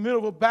in the middle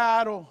of a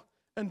battle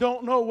and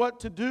don't know what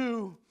to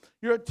do,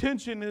 your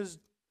attention is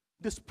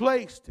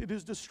displaced. It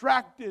is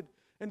distracted.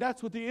 And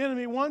that's what the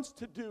enemy wants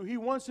to do. He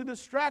wants to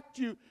distract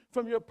you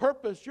from your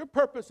purpose. Your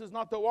purpose is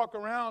not to walk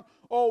around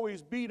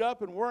always beat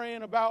up and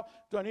worrying about,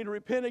 do I need to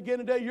repent again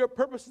today? Your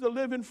purpose is to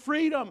live in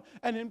freedom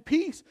and in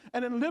peace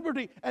and in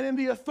liberty and in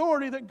the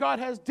authority that God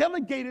has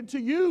delegated to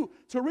you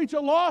to reach a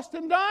lost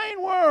and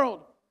dying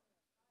world.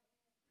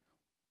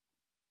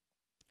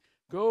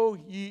 Go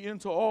ye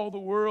into all the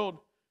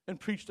world and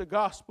preach the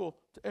gospel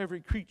to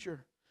every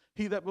creature.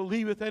 He that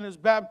believeth and is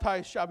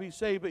baptized shall be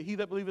saved, but he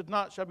that believeth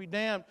not shall be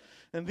damned.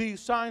 And these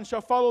signs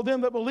shall follow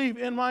them that believe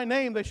in my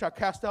name. They shall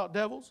cast out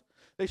devils.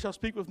 They shall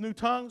speak with new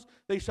tongues.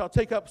 They shall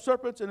take up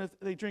serpents. And if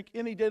they drink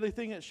any deadly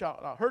thing, it shall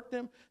not hurt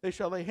them. They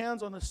shall lay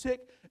hands on the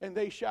sick, and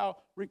they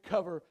shall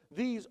recover.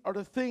 These are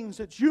the things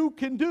that you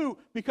can do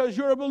because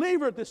you're a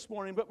believer this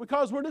morning. But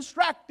because we're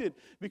distracted,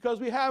 because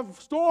we have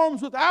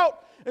storms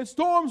without and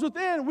storms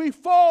within, we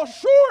fall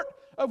short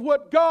of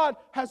what God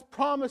has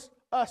promised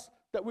us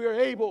that we are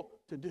able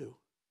to do.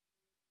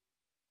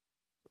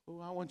 Oh,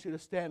 I want you to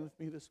stand with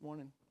me this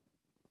morning.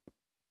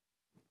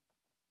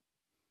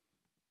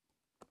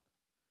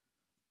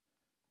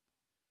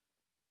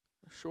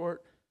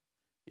 Short,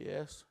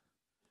 yes.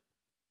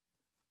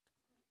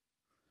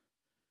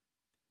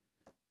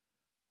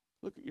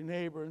 Look at your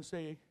neighbor and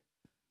say,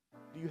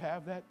 do you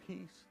have that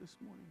peace this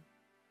morning?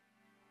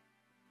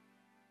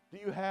 Do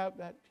you have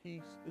that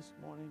peace this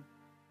morning?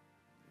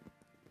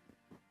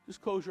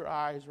 Just close your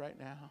eyes right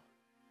now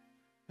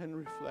and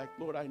reflect.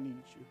 Lord, I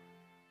need you.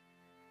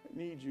 I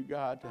need you,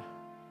 God, to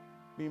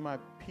be my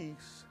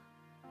peace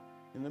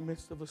in the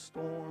midst of a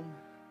storm.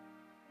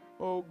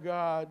 Oh,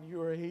 God,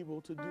 you are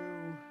able to do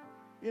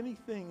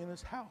anything in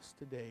this house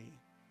today.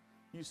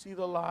 You see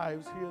the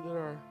lives here that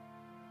are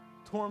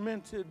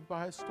tormented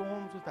by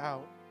storms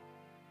without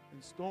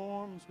and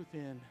storms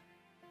within.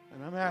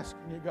 And I'm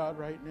asking you, God,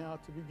 right now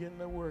to begin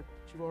the work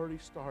that you've already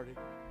started.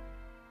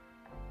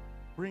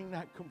 Bring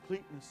that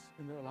completeness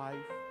in their life,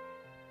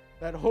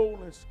 that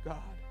wholeness,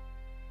 God,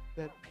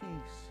 that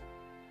peace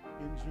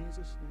in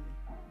Jesus' name.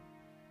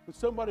 Would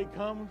somebody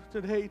come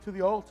today to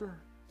the altar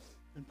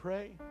and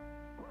pray?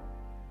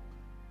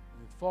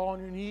 And fall on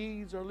your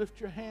knees or lift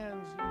your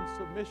hands in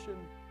submission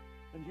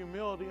and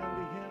humility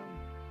unto Him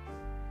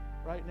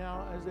right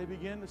now as they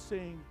begin to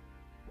sing.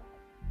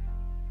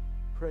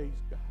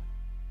 Praise God.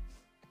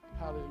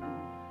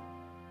 Hallelujah.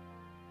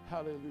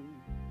 Hallelujah.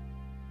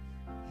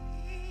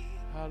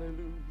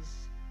 Hallelujah.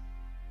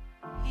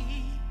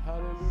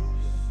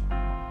 Hallelujah.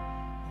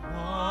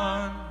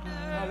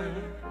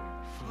 Hallelujah.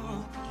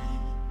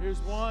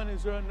 Here's one.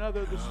 Is there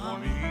another this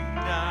morning?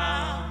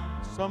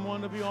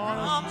 Someone to be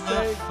honest and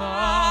say,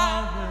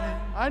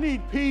 I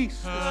need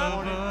peace this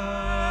morning.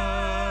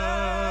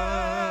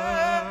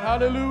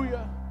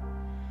 Hallelujah.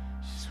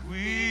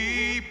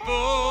 Sweep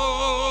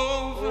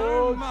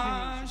over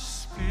my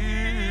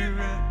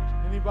spirit.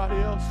 Anybody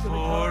else to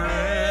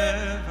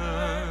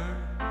forever?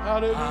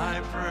 Hallelujah.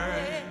 I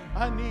pray.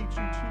 I need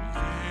you, Jesus.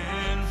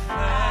 In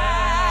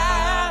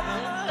fathomless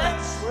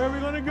Where are we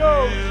going to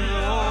go?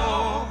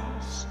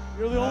 billows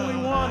You're the only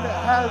one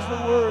that has the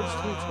words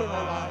to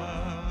eternal life.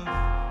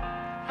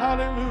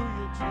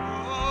 Hallelujah,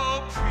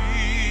 Jesus.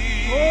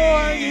 peace, Oh,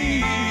 I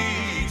need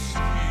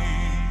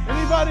you.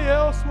 Anybody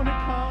else want to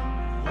come?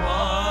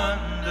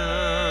 Wonderful.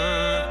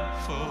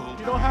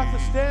 You don't have to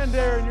stand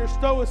there in your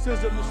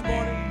stoicism this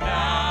morning.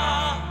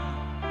 Down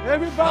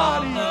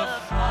Everybody is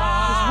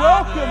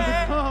welcome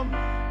to come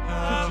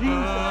to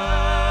Jesus.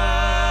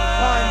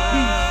 Find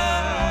peace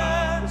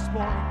this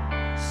morning.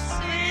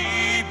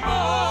 Sleep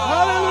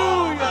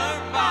Hallelujah. over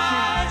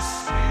my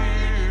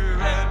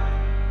spirit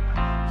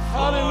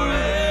Hallelujah.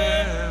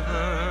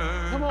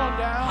 forever. Come on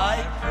down. I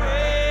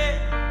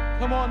pray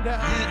Come on down.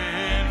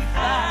 in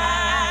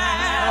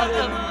fathomless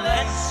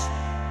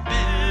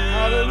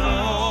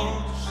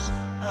billows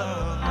of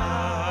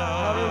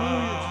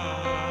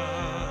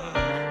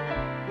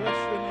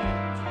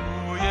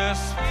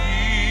yes,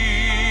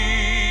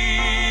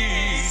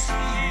 peace,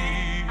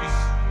 peace,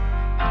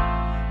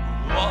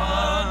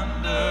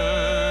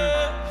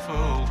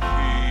 wonderful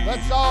peace.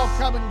 Let's all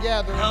come and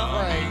gather and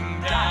pray.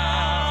 Coming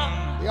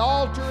down The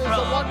altar is a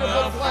from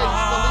wonderful the place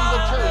to leave a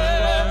church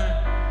from.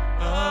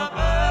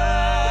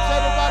 Let's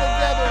everybody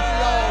gather at the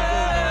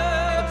altar.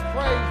 Let's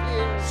pray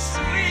here.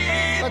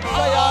 Sweet Let's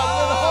say, I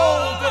went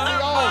home to the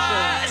altar.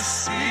 my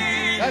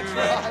spirit That's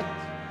right.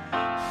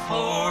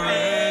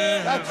 forever.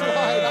 That's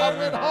right. I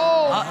went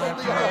home I from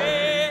the altar.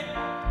 pray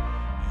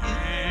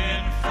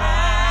in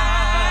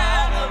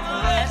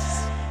fathomless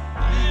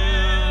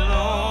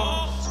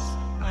billows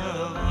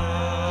of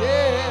love.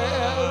 Yes.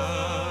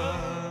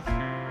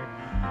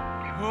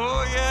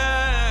 Oh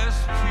yes,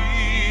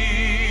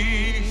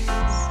 peace,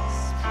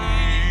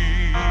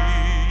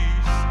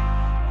 peace,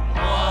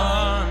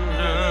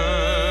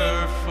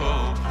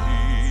 wonderful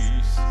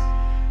peace,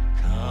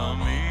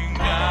 coming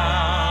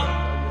down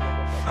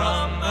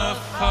from the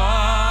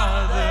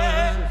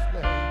Father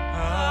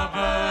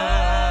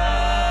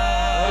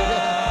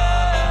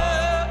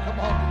above. Come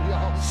on to the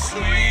altar.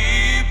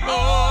 Sweep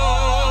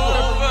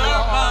over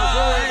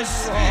my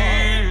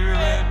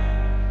spirit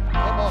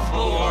Come on.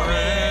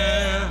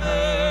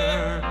 forever,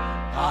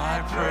 I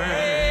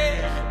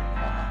pray,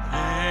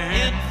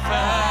 in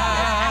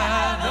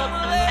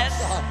fathomless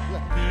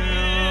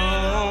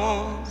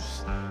billows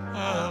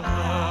of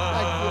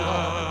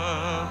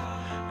love.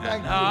 Thank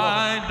And you, Lord. I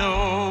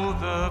know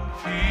the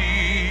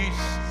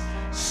peace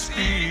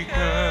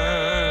speaker.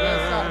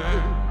 Yes, I do.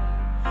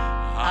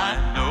 I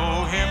know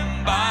him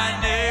by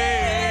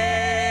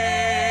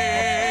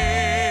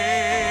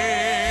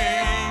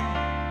name.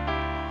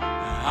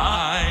 I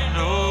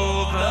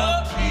know the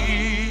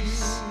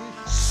peace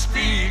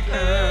speaker.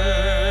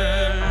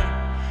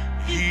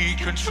 He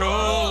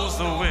controls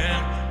the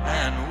wind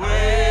and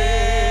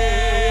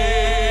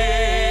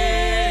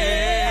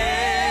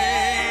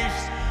waves.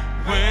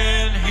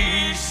 When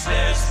he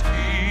says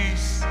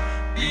peace,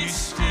 be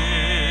still.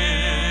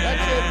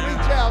 That's it.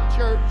 Reach out,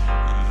 church.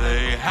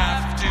 They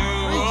have to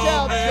Reach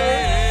out, obey.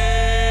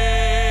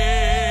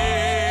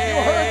 You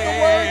heard the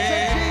words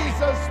of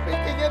Jesus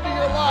speaking into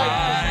your life I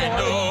this morning.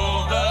 know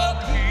the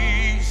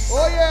peace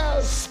Oh,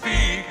 yes.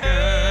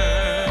 speaker.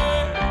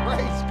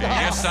 Praise God.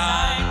 Yes, I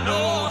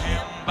know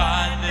him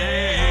by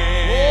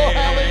name. Oh,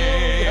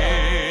 hallelujah.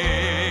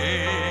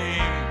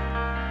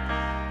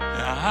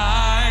 I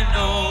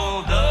know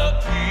the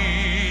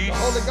peace The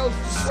Holy Ghost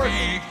is working.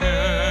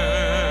 speaker.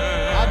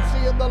 I'm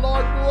seeing the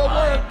Lord do a I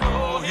work.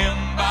 know him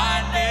by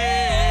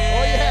name.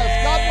 Oh, yes.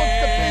 God wants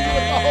to fill you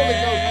with the Holy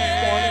Ghost this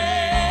morning.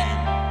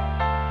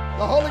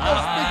 The Holy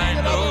Ghost speaking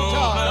in other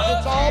tongues.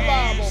 It's all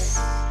Bible.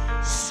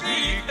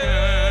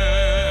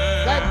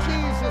 That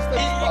Jesus that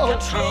He spoke.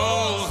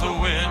 controls the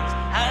wind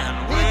and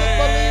He that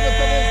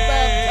believeth and is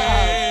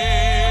baptized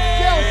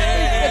shall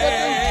speak with a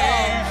new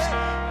tongue.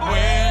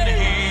 When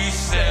he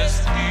says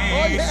peace,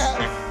 Oh, yes.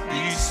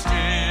 be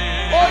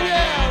still. Oh,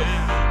 yes.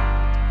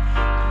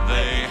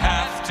 They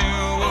have to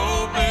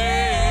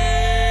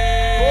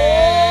obey. Oh,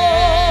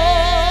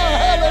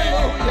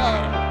 hallelujah.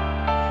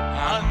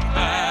 I'm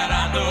glad I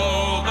know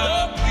the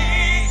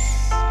peace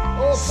Oh,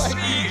 thank you,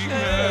 speaker.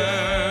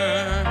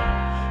 Jesus.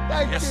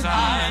 Thank you, Yes, Jesus. I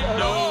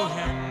know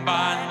him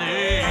by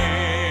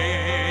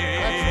name.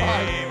 That's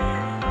right.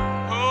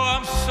 Oh,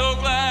 I'm so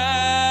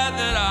glad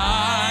that I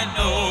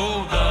know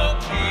the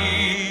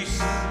peace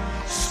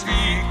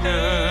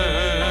speaker.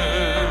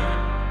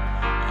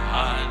 I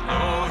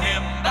know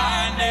him by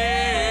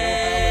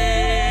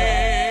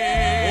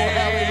name. Oh,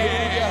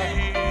 hallelujah.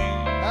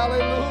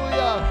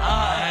 Hallelujah. I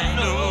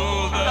know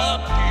the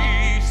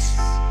peace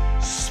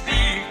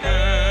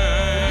speaker.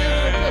 You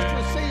that have just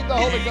received the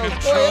Holy Ghost,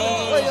 go ahead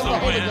and pray in the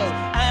Holy Ghost.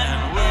 And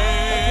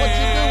That's what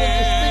you do when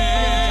you're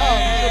speaking in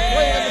tongues. You're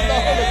praying in the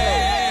Holy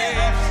Ghost.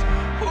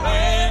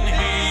 when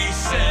he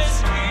says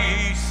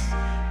peace,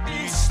 be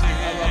still.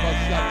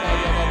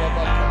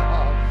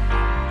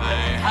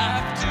 They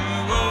have to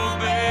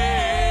obey.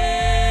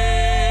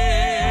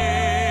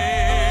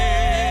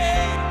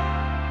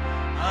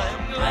 I'm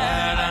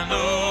glad I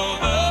know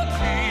the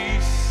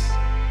peace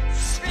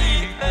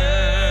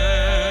speaker.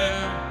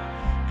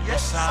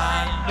 Yes, I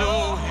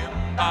know him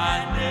by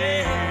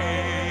name.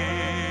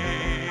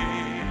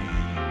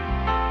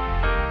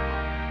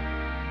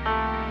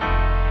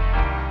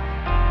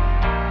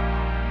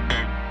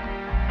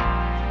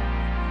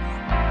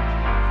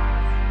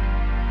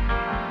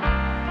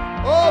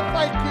 Oh,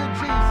 thank you,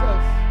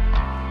 Jesus.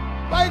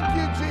 Thank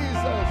you,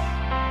 Jesus.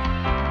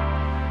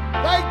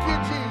 Thank you,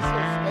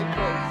 Jesus. Thank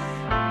you.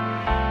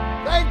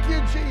 Thank you,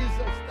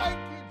 Jesus. Thank